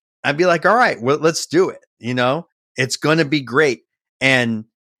 I'd be like, all right, well, let's do it. You know, it's going to be great. And,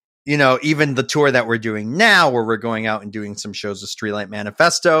 you know, even the tour that we're doing now, where we're going out and doing some shows with Streetlight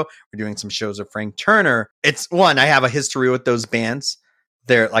Manifesto, we're doing some shows with Frank Turner. It's one, I have a history with those bands.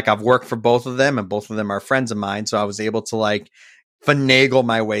 They're like, I've worked for both of them and both of them are friends of mine. So I was able to like finagle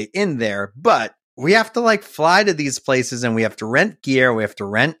my way in there, but we have to like fly to these places and we have to rent gear. We have to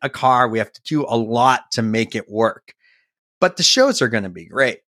rent a car. We have to do a lot to make it work, but the shows are going to be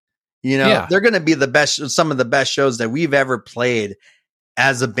great. You know, they're going to be the best, some of the best shows that we've ever played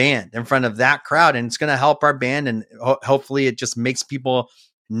as a band in front of that crowd. And it's going to help our band. And hopefully it just makes people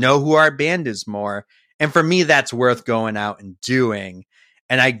know who our band is more. And for me, that's worth going out and doing.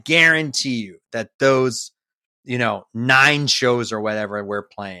 And I guarantee you that those, you know, 9 shows or whatever we're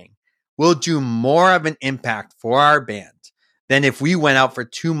playing will do more of an impact for our band than if we went out for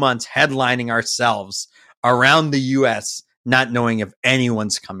 2 months headlining ourselves around the US, not knowing if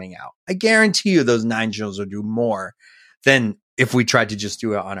anyone's coming out. I guarantee you those 9 shows will do more than if we tried to just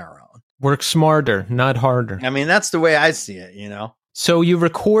do it on our own. Work smarter, not harder. I mean, that's the way I see it, you know? So you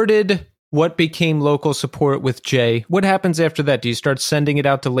recorded what became Local Support with Jay. What happens after that? Do you start sending it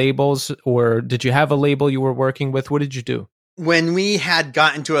out to labels, or did you have a label you were working with? What did you do? When we had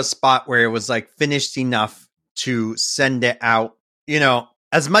gotten to a spot where it was like finished enough to send it out, you know,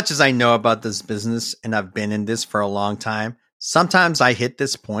 as much as I know about this business and I've been in this for a long time, sometimes I hit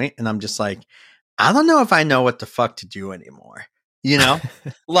this point and I'm just like, I don't know if I know what the fuck to do anymore. You know,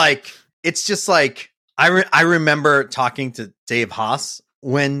 like, it's just like, I remember talking to Dave Haas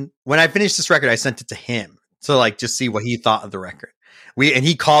when I finished this record. I sent it to him to like just see what he thought of the record. And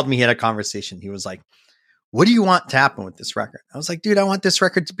he called me, he had a conversation. He was like, what do you want to happen with this record? I was like, dude, I want this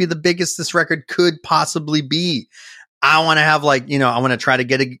record to be the biggest this record could possibly be. I want to have like, you know, I want to try to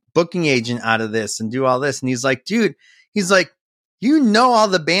get a booking agent out of this and do all this. And he's like, dude, he's like, you know, all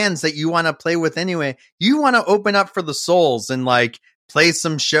the bands that you want to play with anyway. You want to open up for the Souls and like play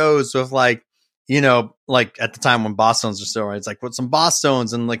some shows with like, you know, like at the time when Boss Stones were still right, it's like with some Boss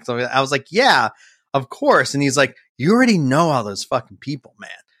Stones and like, I was like, yeah, of course. And he's like, you already know all those fucking people, man.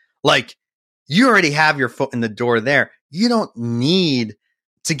 Like, you already have your foot in the door there. You don't need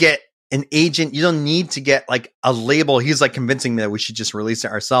to get an agent. You don't need to get like a label. He's like convincing me that we should just release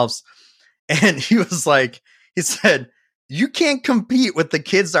it ourselves. And he was like, he said, you can't compete with the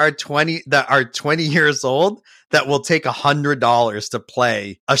kids that are 20 years old that will take $100 to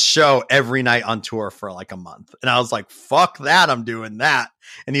play a show every night on tour for like a month. And I was like, fuck that. I'm doing that.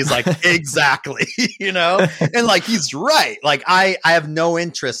 And he's like, exactly, you know? And like, he's right. Like, I have no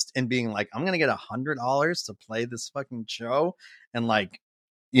interest in being like, I'm going to get $100 to play this fucking show. And like,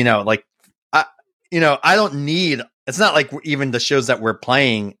 you know, like, I don't need, it's not like even the shows that we're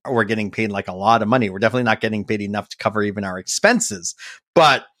playing, we're getting paid like a lot of money. We're definitely not getting paid enough to cover even our expenses.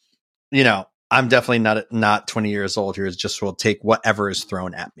 But, you know, I'm definitely not 20 years old who just will take whatever is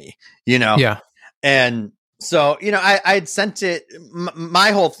thrown at me, you know? Yeah. And so, you know, I had sent it.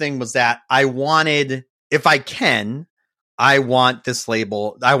 My whole thing was that I wanted, if I can, I want this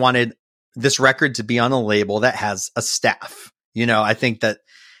label. I wanted this record to be on a label that has a staff. You know, I think that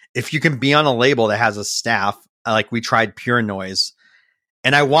if you can be on a label that has a staff, like we tried Pure Noise,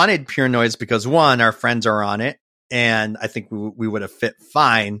 and I wanted Pure Noise because one, our friends are on it, and I think we would have fit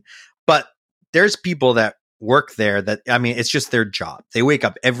fine. But there's people that work there that, I mean, it's just their job. They wake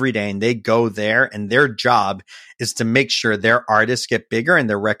up every day and they go there, and their job is to make sure their artists get bigger and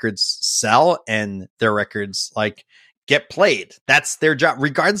their records sell and their records like get played. That's their job,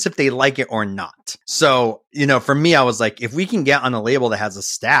 regardless if they like it or not. So, you know, for me, I was like, if we can get on a label that has a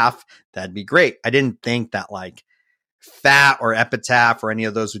staff, that'd be great. I didn't think that like Fat or Epitaph or any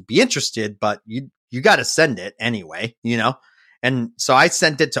of those would be interested, but you got to send it anyway, you know? And so I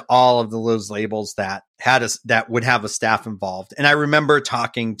sent it to all of those labels that that would have a staff involved. And I remember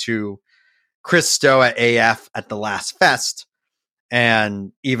talking to Chris Stowe at AF at the last fest,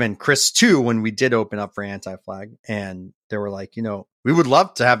 and even Chris too, when we did open up for Anti-Flag, and they were like, you know, we would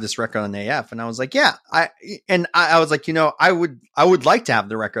love to have this record on AF. And I was like, yeah, I was like, you know, I would like to have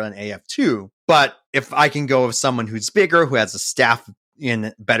the record on AF too. But if I can go with someone who's bigger, who has a staff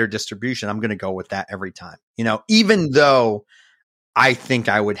in better distribution, I'm going to go with that every time, you know, even though I think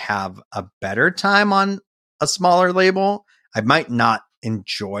I would have a better time on a smaller label. I might not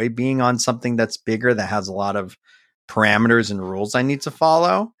enjoy being on something that's bigger, that has a lot of parameters and rules I need to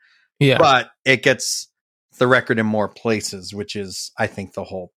follow. Yeah. But it gets the record in more places, which is, I think, the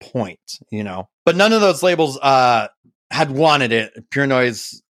whole point, you know. But none of those labels had wanted it. Pure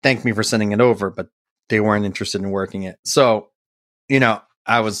Noise thanked me for sending it over, but they weren't interested in working it. So, you know,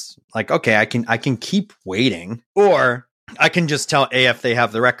 I was like, okay, I can keep waiting, or I can just tell AF they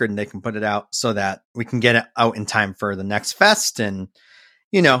have the record and they can put it out so that we can get it out in time for the next fest. And,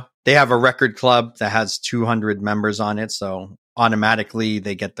 you know, they have a record club that has 200 members on it. So automatically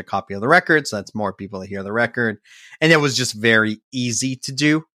they get the copy of the record. So that's more people that hear the record. And it was just very easy to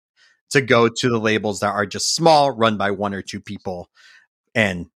do, to go to the labels that are just small, run by one or two people.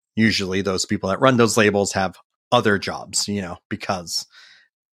 And usually those people that run those labels have other jobs, you know, because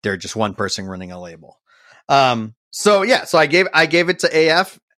they're just one person running a label. So yeah, so I gave it to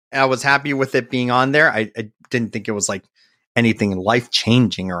AF. I was happy with it being on there. I didn't think it was like anything life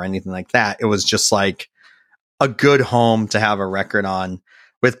changing or anything like that. It was just like a good home to have a record on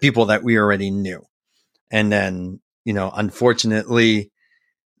with people that we already knew. And then, you know, unfortunately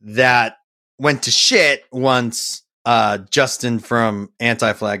that went to shit once Justin from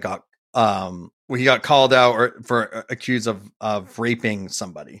Anti-Flag got he got called out for accused of raping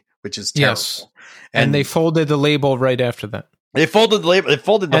somebody, which is terrible. Yes. And they folded the label right after that. They folded the label. They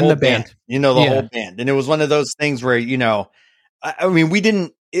folded the And whole the band. the whole band. And it was one of those things where, I mean,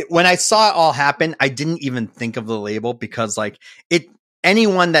 when I saw it all happen, I didn't even think of the label because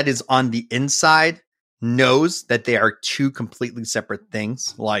anyone that is on the inside knows that they are two completely separate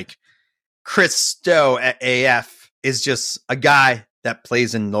things. Like Chris Stowe at AF is just a guy that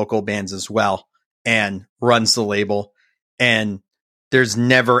plays in local bands as well and runs the label. And there's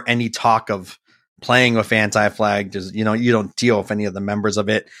never any talk of playing with Anti-Flag. Just, you don't deal with any of the members of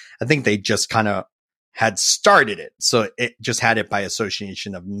it. I think they just kind of had started it. So it just had it by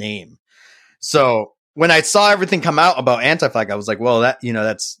association of name. So when I saw everything come out about Anti-Flag, I was like, well,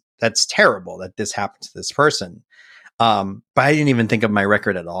 that's terrible that this happened to this person. But I didn't even think of my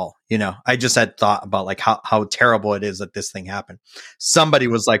record at all. I just had thought about like how terrible it is that this thing happened. Somebody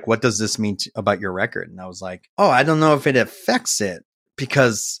was like, what does this mean about your record? And I was like, oh, I don't know if it affects it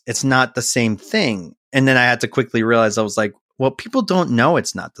because it's not the same thing. And then I had to quickly realize, I was like, well, people don't know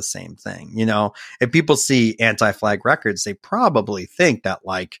it's not the same thing. If people see Anti-Flag records, they probably think that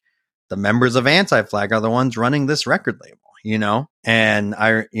like the members of Anti-Flag are the ones running this record label, and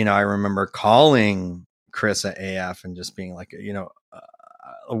I remember calling Chris at AF and just being like,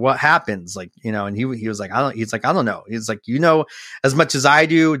 what happens? Like, and he was like, I don't know. He's like, as much as I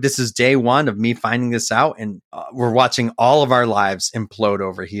do, this is day one of me finding this out. And we're watching all of our lives implode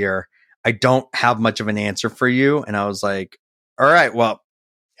over here. I don't have much of an answer for you. And I was like, all right, well,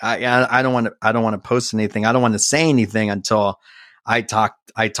 I don't want to post anything. I don't want to say anything until I talk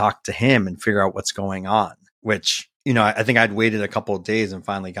to him and figure out what's going on, which, I think I'd waited a couple of days and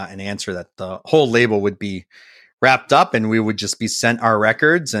finally got an answer that the whole label would be wrapped up and we would just be sent our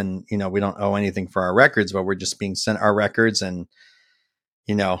records. And, we don't owe anything for our records, but we're just being sent our records and,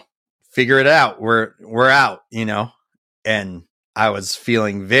 figure it out. We're out, and I was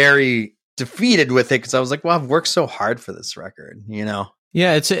feeling very defeated with it because I was like, well, I've worked so hard for this record,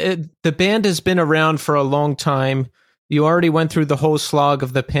 Yeah, the band has been around for a long time. You already went through the whole slog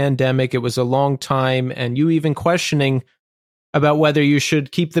of the pandemic. It was a long time, and you even questioning about whether you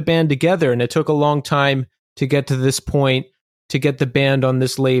should keep the band together. And it took a long time to get to this point, to get the band on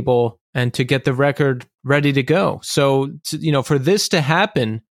this label, and to get the record ready to go. So, for this to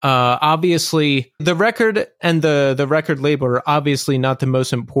happen, obviously, the record and the record label are obviously not the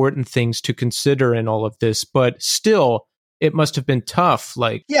most important things to consider in all of this, but still, it must have been tough.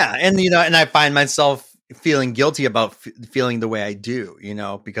 Like, yeah, and and I find myself feeling guilty about feeling the way I do,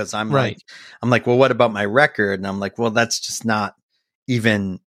 because I'm right. like, well, what about my record? And I'm like, well, that's just not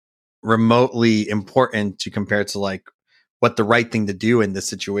even remotely important to compare to like what the right thing to do in this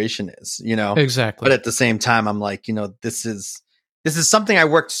situation is, Exactly. But at the same time, I'm like, this is something I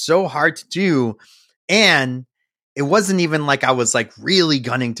worked so hard to do. And it wasn't even like I was like really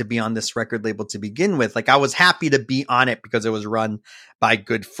gunning to be on this record label to begin with. Like I was happy to be on it because it was run by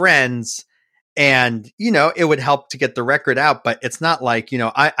good friends. And, it would help to get the record out, but it's not like,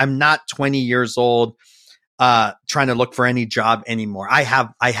 I'm not 20 years old, trying to look for any job anymore. I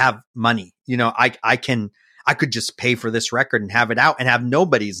have money, I could just pay for this record and have it out and have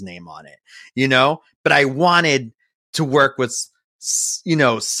nobody's name on it, but I wanted to work with,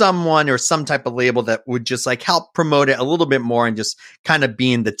 someone or some type of label that would just like help promote it a little bit more and just kind of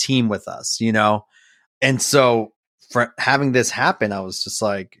be in the team with us, And so, for having this happen, I was just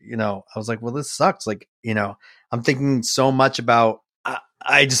like, I was like, well, this sucks. Like, I'm thinking so much about,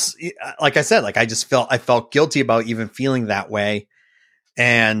 I just, like I said, like, I felt guilty about even feeling that way.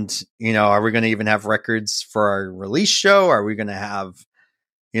 And, are we going to even have records for our release show? Are we going to have,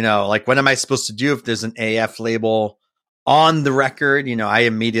 like, what am I supposed to do if there's an AF label on the record? I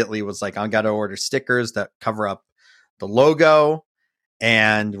immediately was like, I got to order stickers that cover up the logo.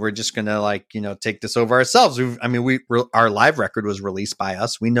 And we're just going to take this over ourselves. Our live record was released by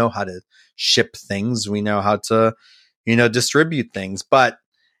us. We know how to ship things. We know how to, distribute things, but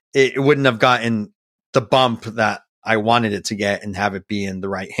it wouldn't have gotten the bump that I wanted it to get and have it be in the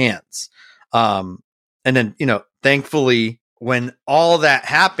right hands. And then, thankfully when all that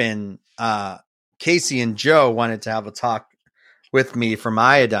happened, Casey and Joe wanted to have a talk with me from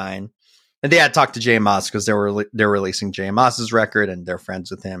Iodine. And they had talked to Jay Moss because they're releasing Jay Moss's record and they're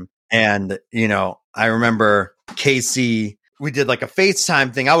friends with him. And, I remember Casey, we did like a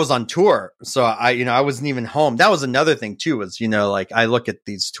FaceTime thing. I was on tour. So I wasn't even home. That was another thing too, was, like I look at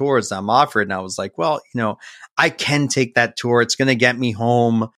these tours I'm offered and I was like, well, I can take that tour. It's going to get me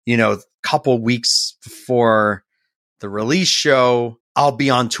home, a couple weeks before the release show. I'll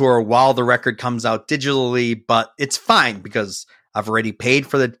be on tour while the record comes out digitally, but it's fine because I've already paid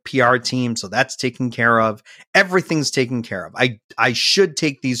for the PR team, so that's taken care of. Everything's taken care of. I should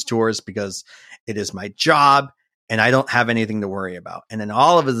take these tours because it is my job and I don't have anything to worry about. And then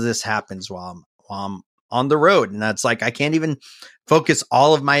all of this happens while I'm on the road. And that's like, I can't even focus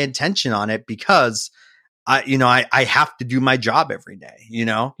all of my attention on it because I have to do my job every day,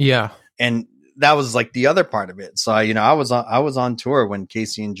 Yeah. And that was like the other part of it. So, I was on tour when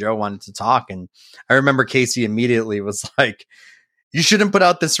Casey and Joe wanted to talk. And I remember Casey immediately was like, you shouldn't put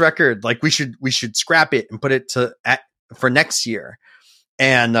out this record. Like we should scrap it and put it for next year.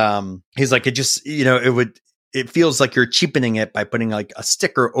 And he's like, it just, it feels like you're cheapening it by putting like a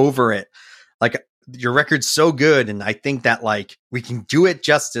sticker over it. Like your record's so good. And I think that like we can do it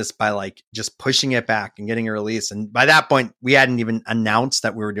justice by like just pushing it back and getting a release. And by that point, we hadn't even announced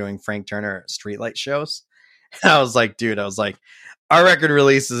that we were doing Frank Turner Streetlight shows. And I was like, our record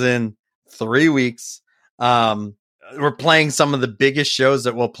release is in 3 weeks. We're playing some of the biggest shows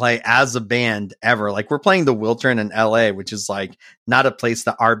that we'll play as a band ever. Like we're playing the Wiltern in LA, which is like not a place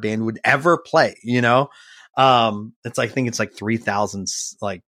that our band would ever play, It's I think it's like 3,000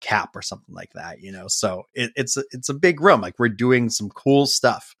 like cap or something like that, So it's a big room. Like we're doing some cool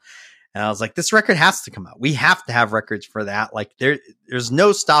stuff. And I was like, this record has to come out. We have to have records for that. Like there's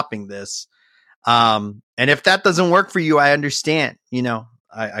no stopping this. And if that doesn't work for you, I understand,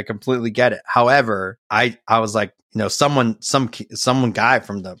 I completely get it. However, I was like, some guy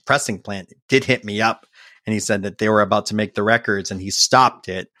from the pressing plant did hit me up and he said that they were about to make the records and he stopped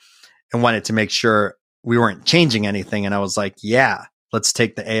it and wanted to make sure we weren't changing anything. And I was like, yeah, let's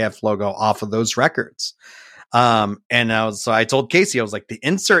take the AF logo off of those records. So I told Casey, I was like, the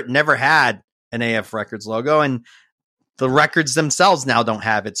insert never had an AF Records logo and the records themselves now don't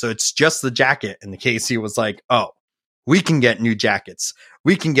have it. So it's just the jacket. And Casey was like, oh, we can get new jackets.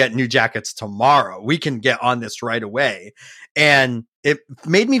 We can get new jackets tomorrow. We can get on this right away. And it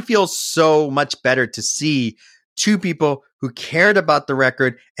made me feel so much better to see two people who cared about the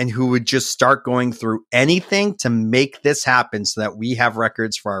record and who would just start going through anything to make this happen so that we have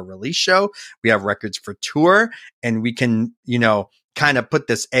records for our release show. We have records for tour and we can, kind of put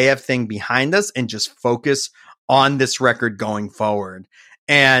this AF thing behind us and just focus on this record going forward.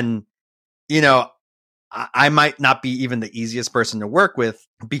 And, I might not be even the easiest person to work with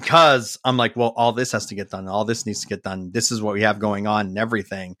because I'm like, well, all this has to get done. All this needs to get done. This is what we have going on and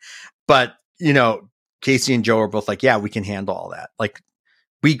everything. But, Casey and Joe are both like, yeah, we can handle all that. Like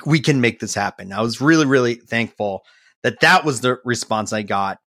we can make this happen. I was really, really thankful that was the response I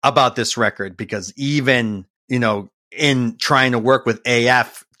got about this record because even, in trying to work with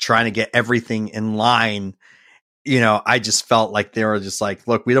AF, trying to get everything in line, I just felt like they were just like,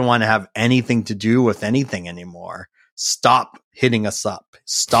 look, we don't want to have anything to do with anything anymore. Stop hitting us up.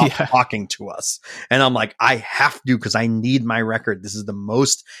 Stop talking to us. And I'm like, I have to because I need my record. This is the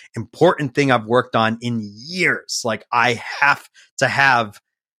most important thing I've worked on in years. Like I have to have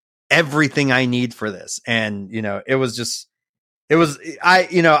everything I need for this. And,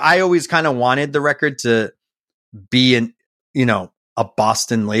 I always kind of wanted the record to be a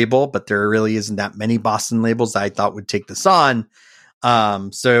Boston label, but there really isn't that many Boston labels that I thought would take this on.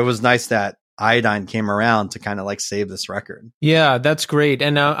 So it was nice that Iodine came around to kind of like save this record. Yeah, that's great.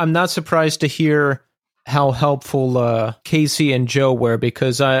 And I'm not surprised to hear how helpful Casey and Joe were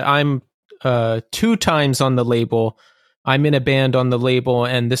because I'm 2 times on the label. I'm in a band on the label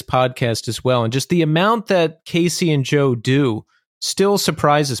and this podcast as well. And just the amount that Casey and Joe do still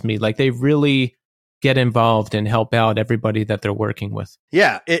surprises me. Like they really get involved and help out everybody that they're working with.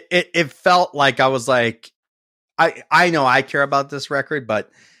 Yeah, it felt like I was like, I know I care about this record,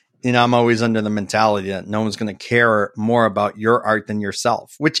 but I'm always under the mentality that no one's going to care more about your art than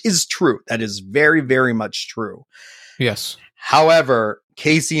yourself, which is true. That is very, very much true. Yes. However,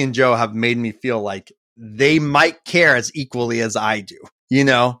 Casey and Joe have made me feel like they might care as equally as I do,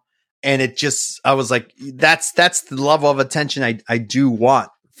 and it just, I was like, that's the level of attention I do want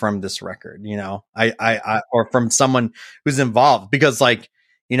from this record, I or from someone who's involved because like,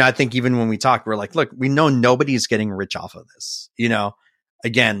 I think even when we talked, we're like, look, we know nobody's getting rich off of this,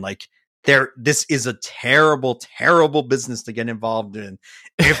 again, like this is a terrible, terrible business to get involved in.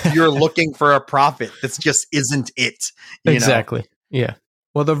 If you're looking for a profit, this just isn't it. Exactly. Yeah.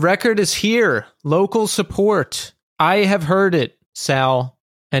 Well, the record is here. Local support. I have heard it, Sal,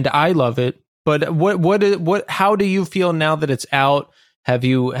 and I love it. But how do you feel now that it's out? Have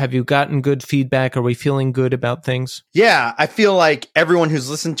you gotten good feedback? Are we feeling good about things? Yeah, I feel like everyone who's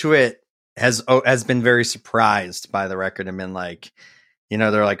listened to it has been very surprised by the record and been like,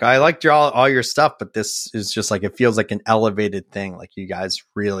 they're like, I liked all your stuff, but this is just like, it feels like an elevated thing. Like you guys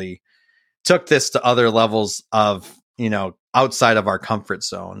really took this to other levels of, outside of our comfort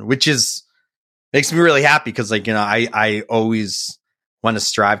zone, which makes me really happy because I always want to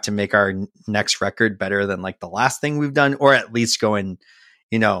strive to make our next record better than like the last thing we've done, or at least go in,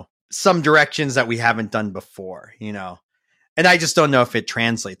 some directions that we haven't done before, and I just don't know if it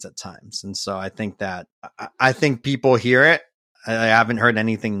translates at times. And so I think people hear it. I haven't heard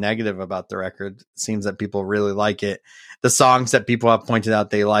anything negative about the record. It seems that people really like it. The songs that people have pointed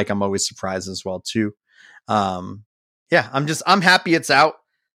out they like, I'm always surprised as well too. I'm happy it's out.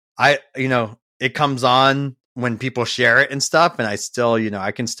 It comes on when people share it and stuff. And I still,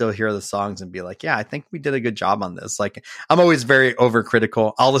 I can still hear the songs and be like, yeah, I think we did a good job on this. Like, I'm always very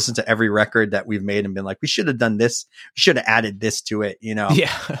overcritical. I'll listen to every record that we've made and been like, we should have done this. We should have added this to it,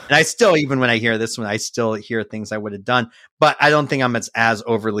 Yeah. And I still, even when I hear this one, I still hear things I would have done, but I don't think I'm as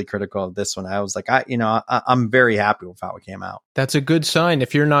overly critical of this one. I was like, I'm very happy with how it came out. That's a good sign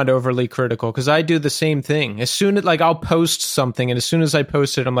if you're not overly critical, because I do the same thing. As soon as I'll post something, and as soon as I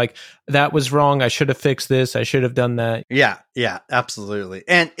post it, I'm like, that was wrong. I should have fixed this. I should have done that. Yeah, absolutely.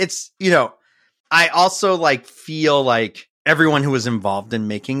 And it's, I also feel like everyone who was involved in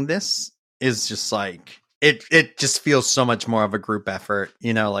making this is just like, it just feels so much more of a group effort,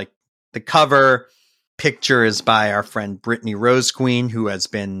 like the cover picture is by our friend Brittany Rose Queen, who has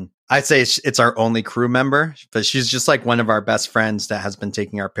been, I'd say it's our only crew member, but she's just like one of our best friends that has been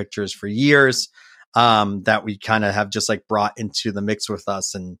taking our pictures for years, that we kind of have just like brought into the mix with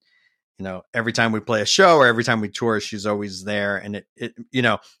us. And, every time we play a show or every time we tour, she's always there. And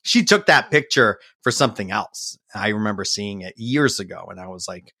she took that picture for something else. I remember seeing it years ago and I was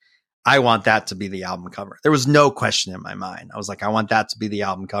like, I want that to be the album cover. There was no question in my mind. I was like, I want that to be the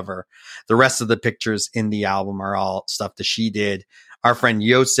album cover. The rest of the pictures in the album are all stuff that she did. Our friend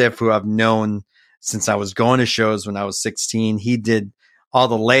Yosef, who I've known since I was going to shows when I was 16, he did all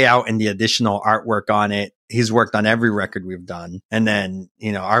the layout and the additional artwork on it. He's worked on every record we've done. And then,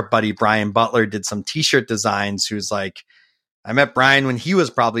 our buddy Brian Butler did some t-shirt designs, who's like, I met Brian when he was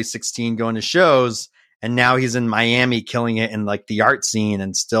probably 16 going to shows, and now he's in Miami killing it in like the art scene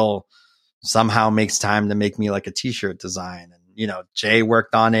and still somehow makes time to make me like a t-shirt design. And, Jay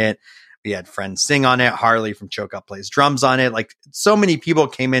worked on it. We had friends sing on it. Harley from Choke Up plays drums on it. Like, so many people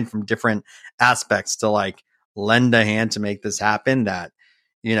came in from different aspects to like lend a hand to make this happen that,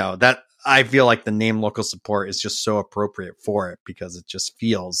 that I feel like the name Local Support is just so appropriate for it, because it just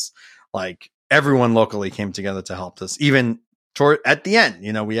feels like everyone locally came together to help us. Even at the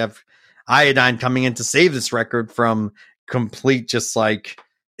end, we have Iodine coming in to save this record from complete, just like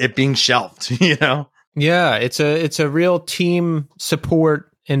it being shelved, Yeah, it's a real team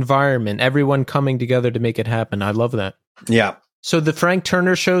support environment. Everyone coming together to make it happen. I love that. Yeah. So the Frank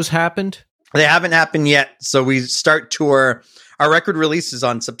Turner shows happened? They haven't happened yet. So we start tour. Our record release is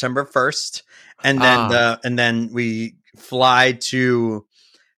on September 1st. And then we fly to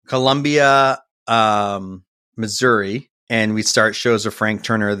Columbia, Missouri, and we start shows with Frank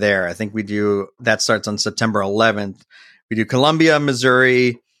Turner there. I think that starts on September 11th. We do Columbia,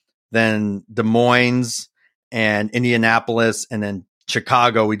 Missouri, then Des Moines and Indianapolis, and then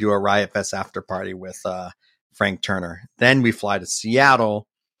Chicago. We do a Riot Fest after party with Frank Turner. Then we fly to Seattle.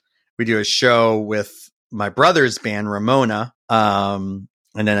 We do a show with my brother's band, Ramona. And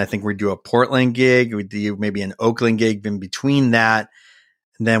then I think we do a Portland gig. We do maybe an Oakland gig in between that.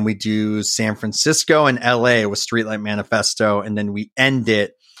 And then we do San Francisco and LA with Streetlight Manifesto. And then we end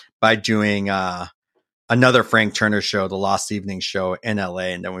it by doing another Frank Turner show, the Lost Evening show in LA.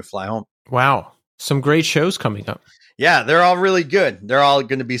 And then we fly home. Wow. Some great shows coming up. Yeah, they're all really good. They're all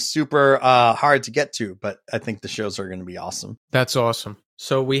going to be super hard to get to, but I think the shows are going to be awesome. That's awesome.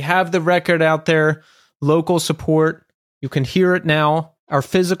 So we have the record out there, Local Support. You can hear it now. Are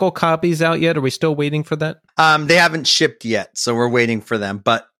physical copies out yet? Are we still waiting for that? They haven't shipped yet, so we're waiting for them.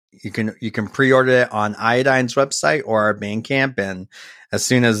 But you can pre-order it on Iodine's website or our Bandcamp, and as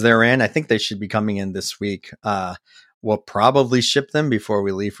soon as they're in, I think they should be coming in this week. We'll probably ship them before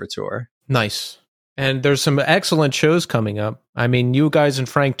we leave for tour. Nice. And there's some excellent shows coming up. I mean, you guys and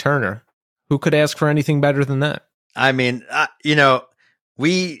Frank Turner. Who could ask for anything better than that? I mean,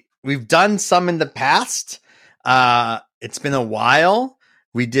 we've done some in the past. It's been a while.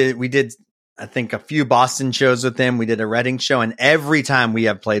 We did, I think, a few Boston shows with him. We did a Reading show, and every time we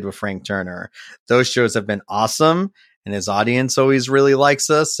have played with Frank Turner, those shows have been awesome, and his audience always really likes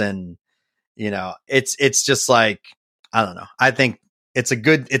us. And, it's just like, I don't know. I think it's a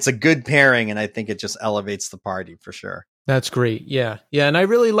good pairing, and I think it just elevates the party for sure. That's great. Yeah. Yeah. And I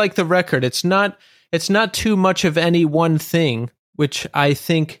really like the record. It's not too much of any one thing, which I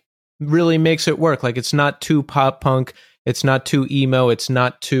think really makes it work. Like, it's not too pop punk. It's not too emo. It's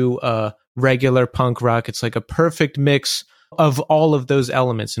not too regular punk rock. It's like a perfect mix of all of those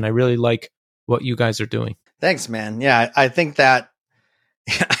elements. And I really like what you guys are doing. Thanks, man. Yeah, I think that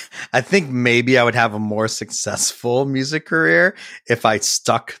I think maybe I would have a more successful music career if I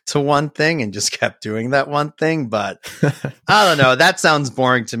stuck to one thing and just kept doing that one thing. But I don't know. That sounds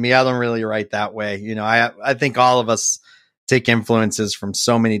boring to me. I don't really write that way. You know, I think all of us take influences from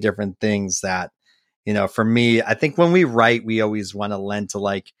so many different things that, you know, for me, I think when we write, we always want to lend to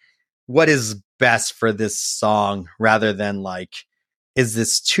like, what is best for this song rather than like, is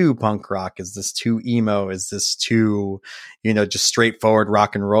this too punk rock? Is this too emo? Is this too, you know, just straightforward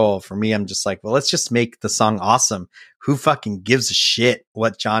rock and roll? For me, I'm just like, well, let's just make the song awesome. Who fucking gives a shit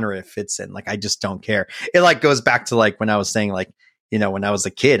what genre it fits in? Like, I just don't care. It like goes back to like when I was saying like, you know, when I was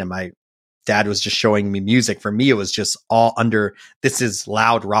a kid and my dad was just showing me music. For me, it was just all under, this is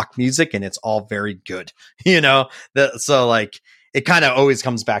loud rock music and it's all very good, you know? So like, it kind of always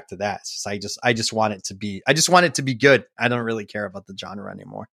comes back to that. It's just, I just want it to be good. I don't really care about the genre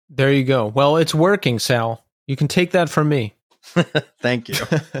anymore. There you go. Well, it's working, Sal. You can take that from me. Thank you.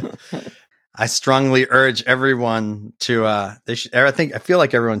 I strongly urge everyone to, I feel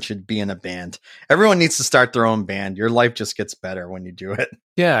like everyone should be in a band. Everyone needs to start their own band. Your life just gets better when you do it.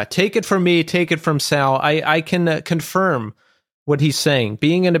 Yeah. Take it from me. Take it from Sal. I can confirm what he's saying.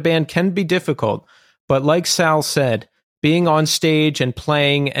 Being in a band can be difficult, but like Sal said, being on stage and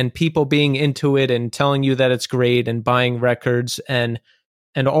playing and people being into it and telling you that it's great and buying records and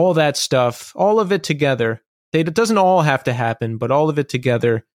all that stuff, all of it together, it doesn't all have to happen, but all of it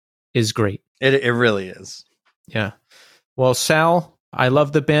together is great. It really is. Yeah. Well, Sal, I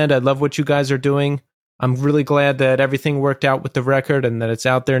love the band. I love what you guys are doing. I'm really glad that everything worked out with the record and that it's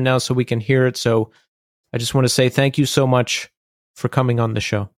out there now so we can hear it. So I just want to say thank you so much for coming on the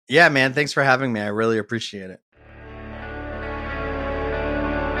show. Yeah, man. Thanks for having me. I really appreciate it.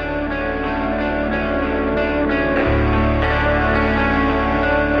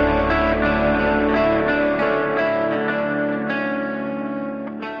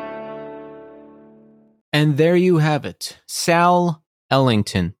 And there you have it. Sal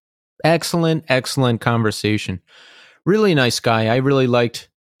Ellington. Excellent, excellent conversation. Really nice guy. I really liked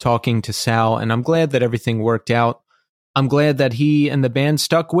talking to Sal, and I'm glad that everything worked out. I'm glad that he and the band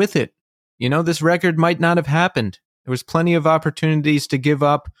stuck with it. You know, this record might not have happened. There was plenty of opportunities to give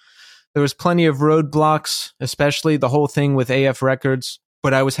up. There was plenty of roadblocks, especially the whole thing with AF Records.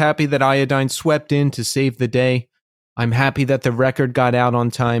 But I was happy that Iodine swept in to save the day. I'm happy that the record got out on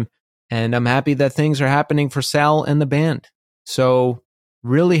time. And I'm happy that things are happening for Sal and the band. So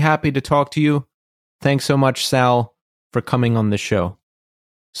really happy to talk to you. Thanks so much, Sal, for coming on the show.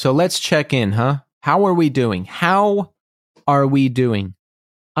 So let's check in, huh? How are we doing? How are we doing?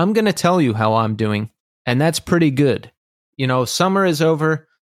 I'm going to tell you how I'm doing, and that's pretty good. You know, summer is over,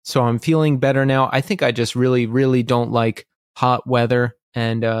 so I'm feeling better now. I think I just really, really don't like hot weather.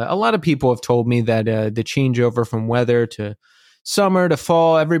 And a lot of people have told me that the changeover from weather to summer to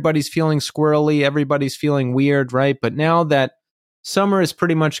fall, everybody's feeling squirrely, everybody's feeling weird, right? But now that summer is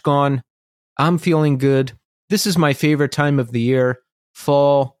pretty much gone, I'm feeling good. This is my favorite time of the year.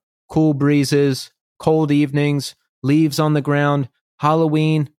 Fall, cool breezes, cold evenings, leaves on the ground,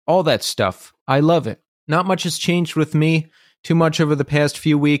 Halloween, all that stuff. I love it. Not much has changed with me too much over the past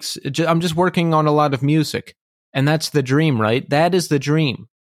few weeks. I'm just working on a lot of music. And that's the dream, right? That is the dream.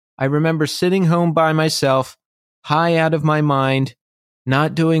 I remember sitting home by myself, high out of my mind,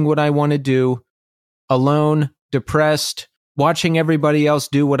 not doing what I want to do, alone, depressed, watching everybody else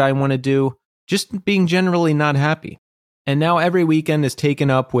do what I want to do, just being generally not happy. And now every weekend is taken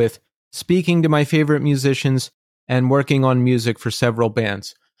up with speaking to my favorite musicians and working on music for several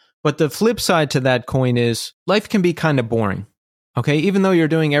bands. But the flip side to that coin is life can be kind of boring. Okay, even though you're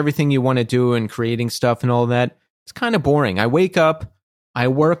doing everything you want to do and creating stuff and all that, it's kind of boring. I wake up, I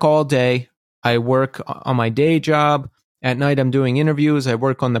work all day, I work on my day job. At night, I'm doing interviews. I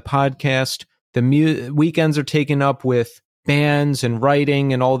work on the podcast. The weekends are taken up with bands and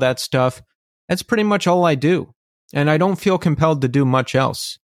writing and all that stuff. That's pretty much all I do. And I don't feel compelled to do much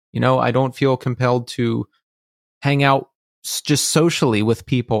else. You know, I don't feel compelled to hang out just socially with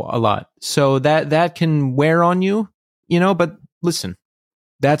people a lot. So that can wear on you, you know, but listen,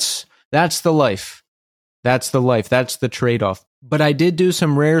 that's the life. That's the life. That's the trade-off. But I did do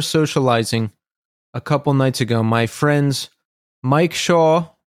some rare socializing a couple nights ago. My friends Mike Shaw,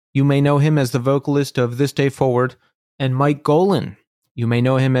 you may know him as the vocalist of This Day Forward, and Mike Golan, you may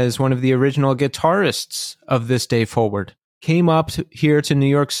know him as one of the original guitarists of This Day Forward, came up here to New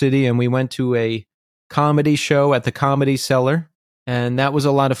York City, and we went to a comedy show at the Comedy Cellar, and that was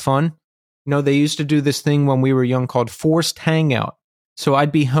a lot of fun. You know, they used to do this thing when we were young called Forced Hangout. So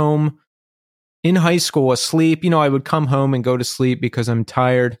I'd be home in high school asleep. I would come home and go to sleep because I'm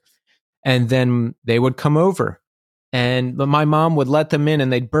tired. And then they would come over. And my mom would let them in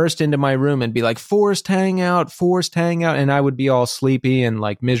and they'd burst into my room and be like, forced hangout. And I would be all sleepy and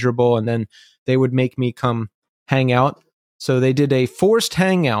like miserable. And then they would make me come hang out. So they did a forced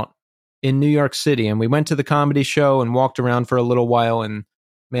hangout in New York City. And we went to the comedy show and walked around for a little while in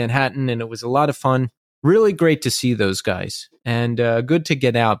Manhattan. And it was a lot of fun. Really great to see those guys. And good to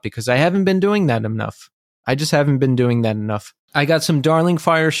get out because I haven't been doing that enough. I just haven't been doing that enough. I got some Darling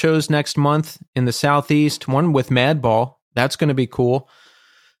Fire shows next month in the Southeast, one with Madball. That's going to be cool.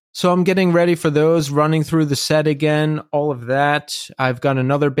 So I'm getting ready for those, running through the set again, all of that. I've got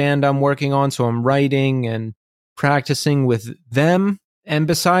another band I'm working on, so I'm writing and practicing with them. And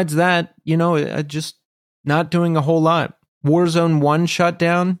besides that, just not doing a whole lot. Warzone 1 shut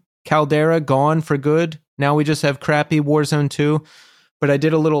down, Caldera gone for good. Now we just have crappy Warzone 2. But I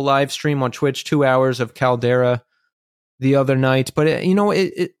did a little live stream on Twitch, 2 hours of Caldera the other night. But,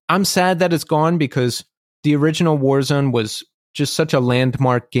 I'm sad that it's gone because the original Warzone was just such a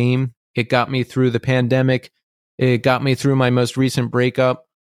landmark game. It got me through the pandemic. It got me through my most recent breakup.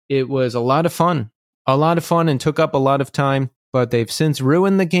 It was a lot of fun and took up a lot of time. But they've since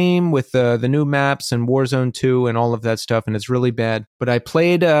ruined the game with the new maps and Warzone 2 and all of that stuff. And it's really bad. But I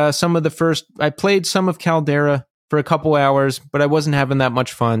played some of Caldera for a couple hours, but I wasn't having that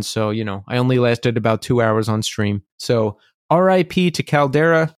much fun. So, I only lasted about 2 hours on stream. So RIP to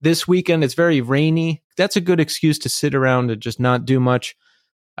Caldera. This weekend it's very rainy. That's a good excuse to sit around and just not do much.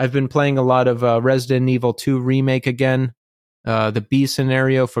 I've been playing a lot of Resident Evil 2 Remake again. The B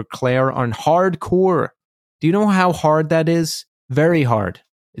scenario for Claire on hardcore. Do you know how hard that is? Very hard.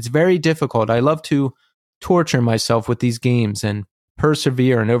 It's very difficult. I love to torture myself with these games and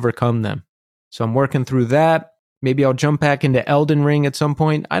persevere and overcome them. So I'm working through that. Maybe I'll jump back into Elden Ring at some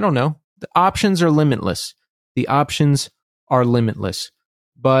point. I don't know. The options are limitless.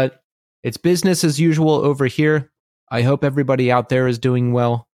 But it's business as usual over here. I hope everybody out there is doing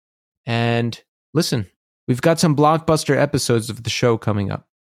well. And listen, we've got some blockbuster episodes of the show coming up.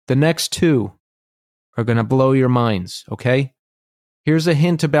 The next 2 are going to blow your minds, okay? Here's a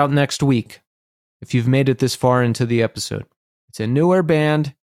hint about next week, if you've made it this far into the episode. It's a newer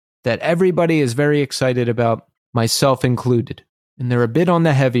band that everybody is very excited about, myself included, and they're a bit on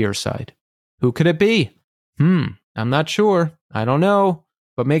the heavier side. Who could it be? I'm not sure. I don't know.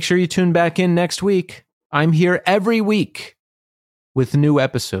 But make sure you tune back in next week. I'm here every week with new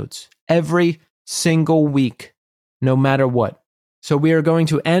episodes. Every single week, no matter what. So we are going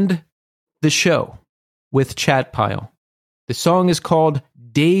to end the show with Chat Pile. The song is called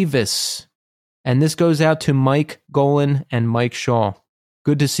Davis. And this goes out to Mike Golan and Mike Shaw.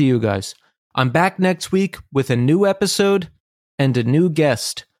 Good to see you guys. I'm back next week with a new episode and a new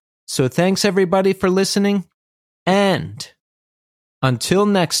guest. So thanks everybody for listening. And until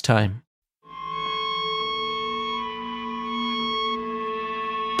next time.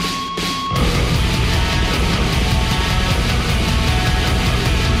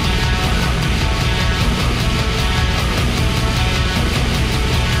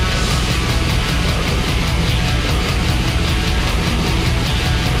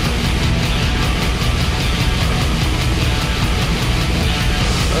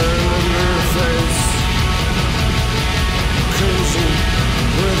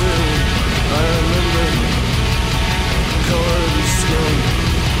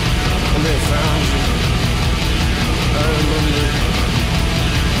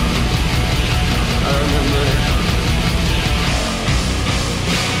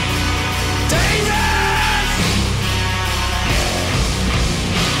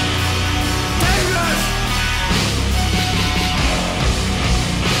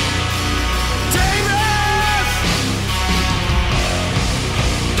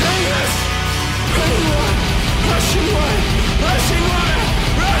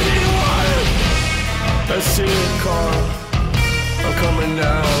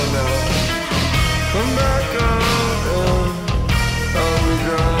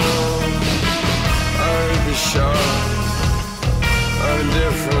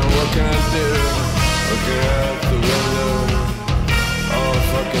 What can I do? What can I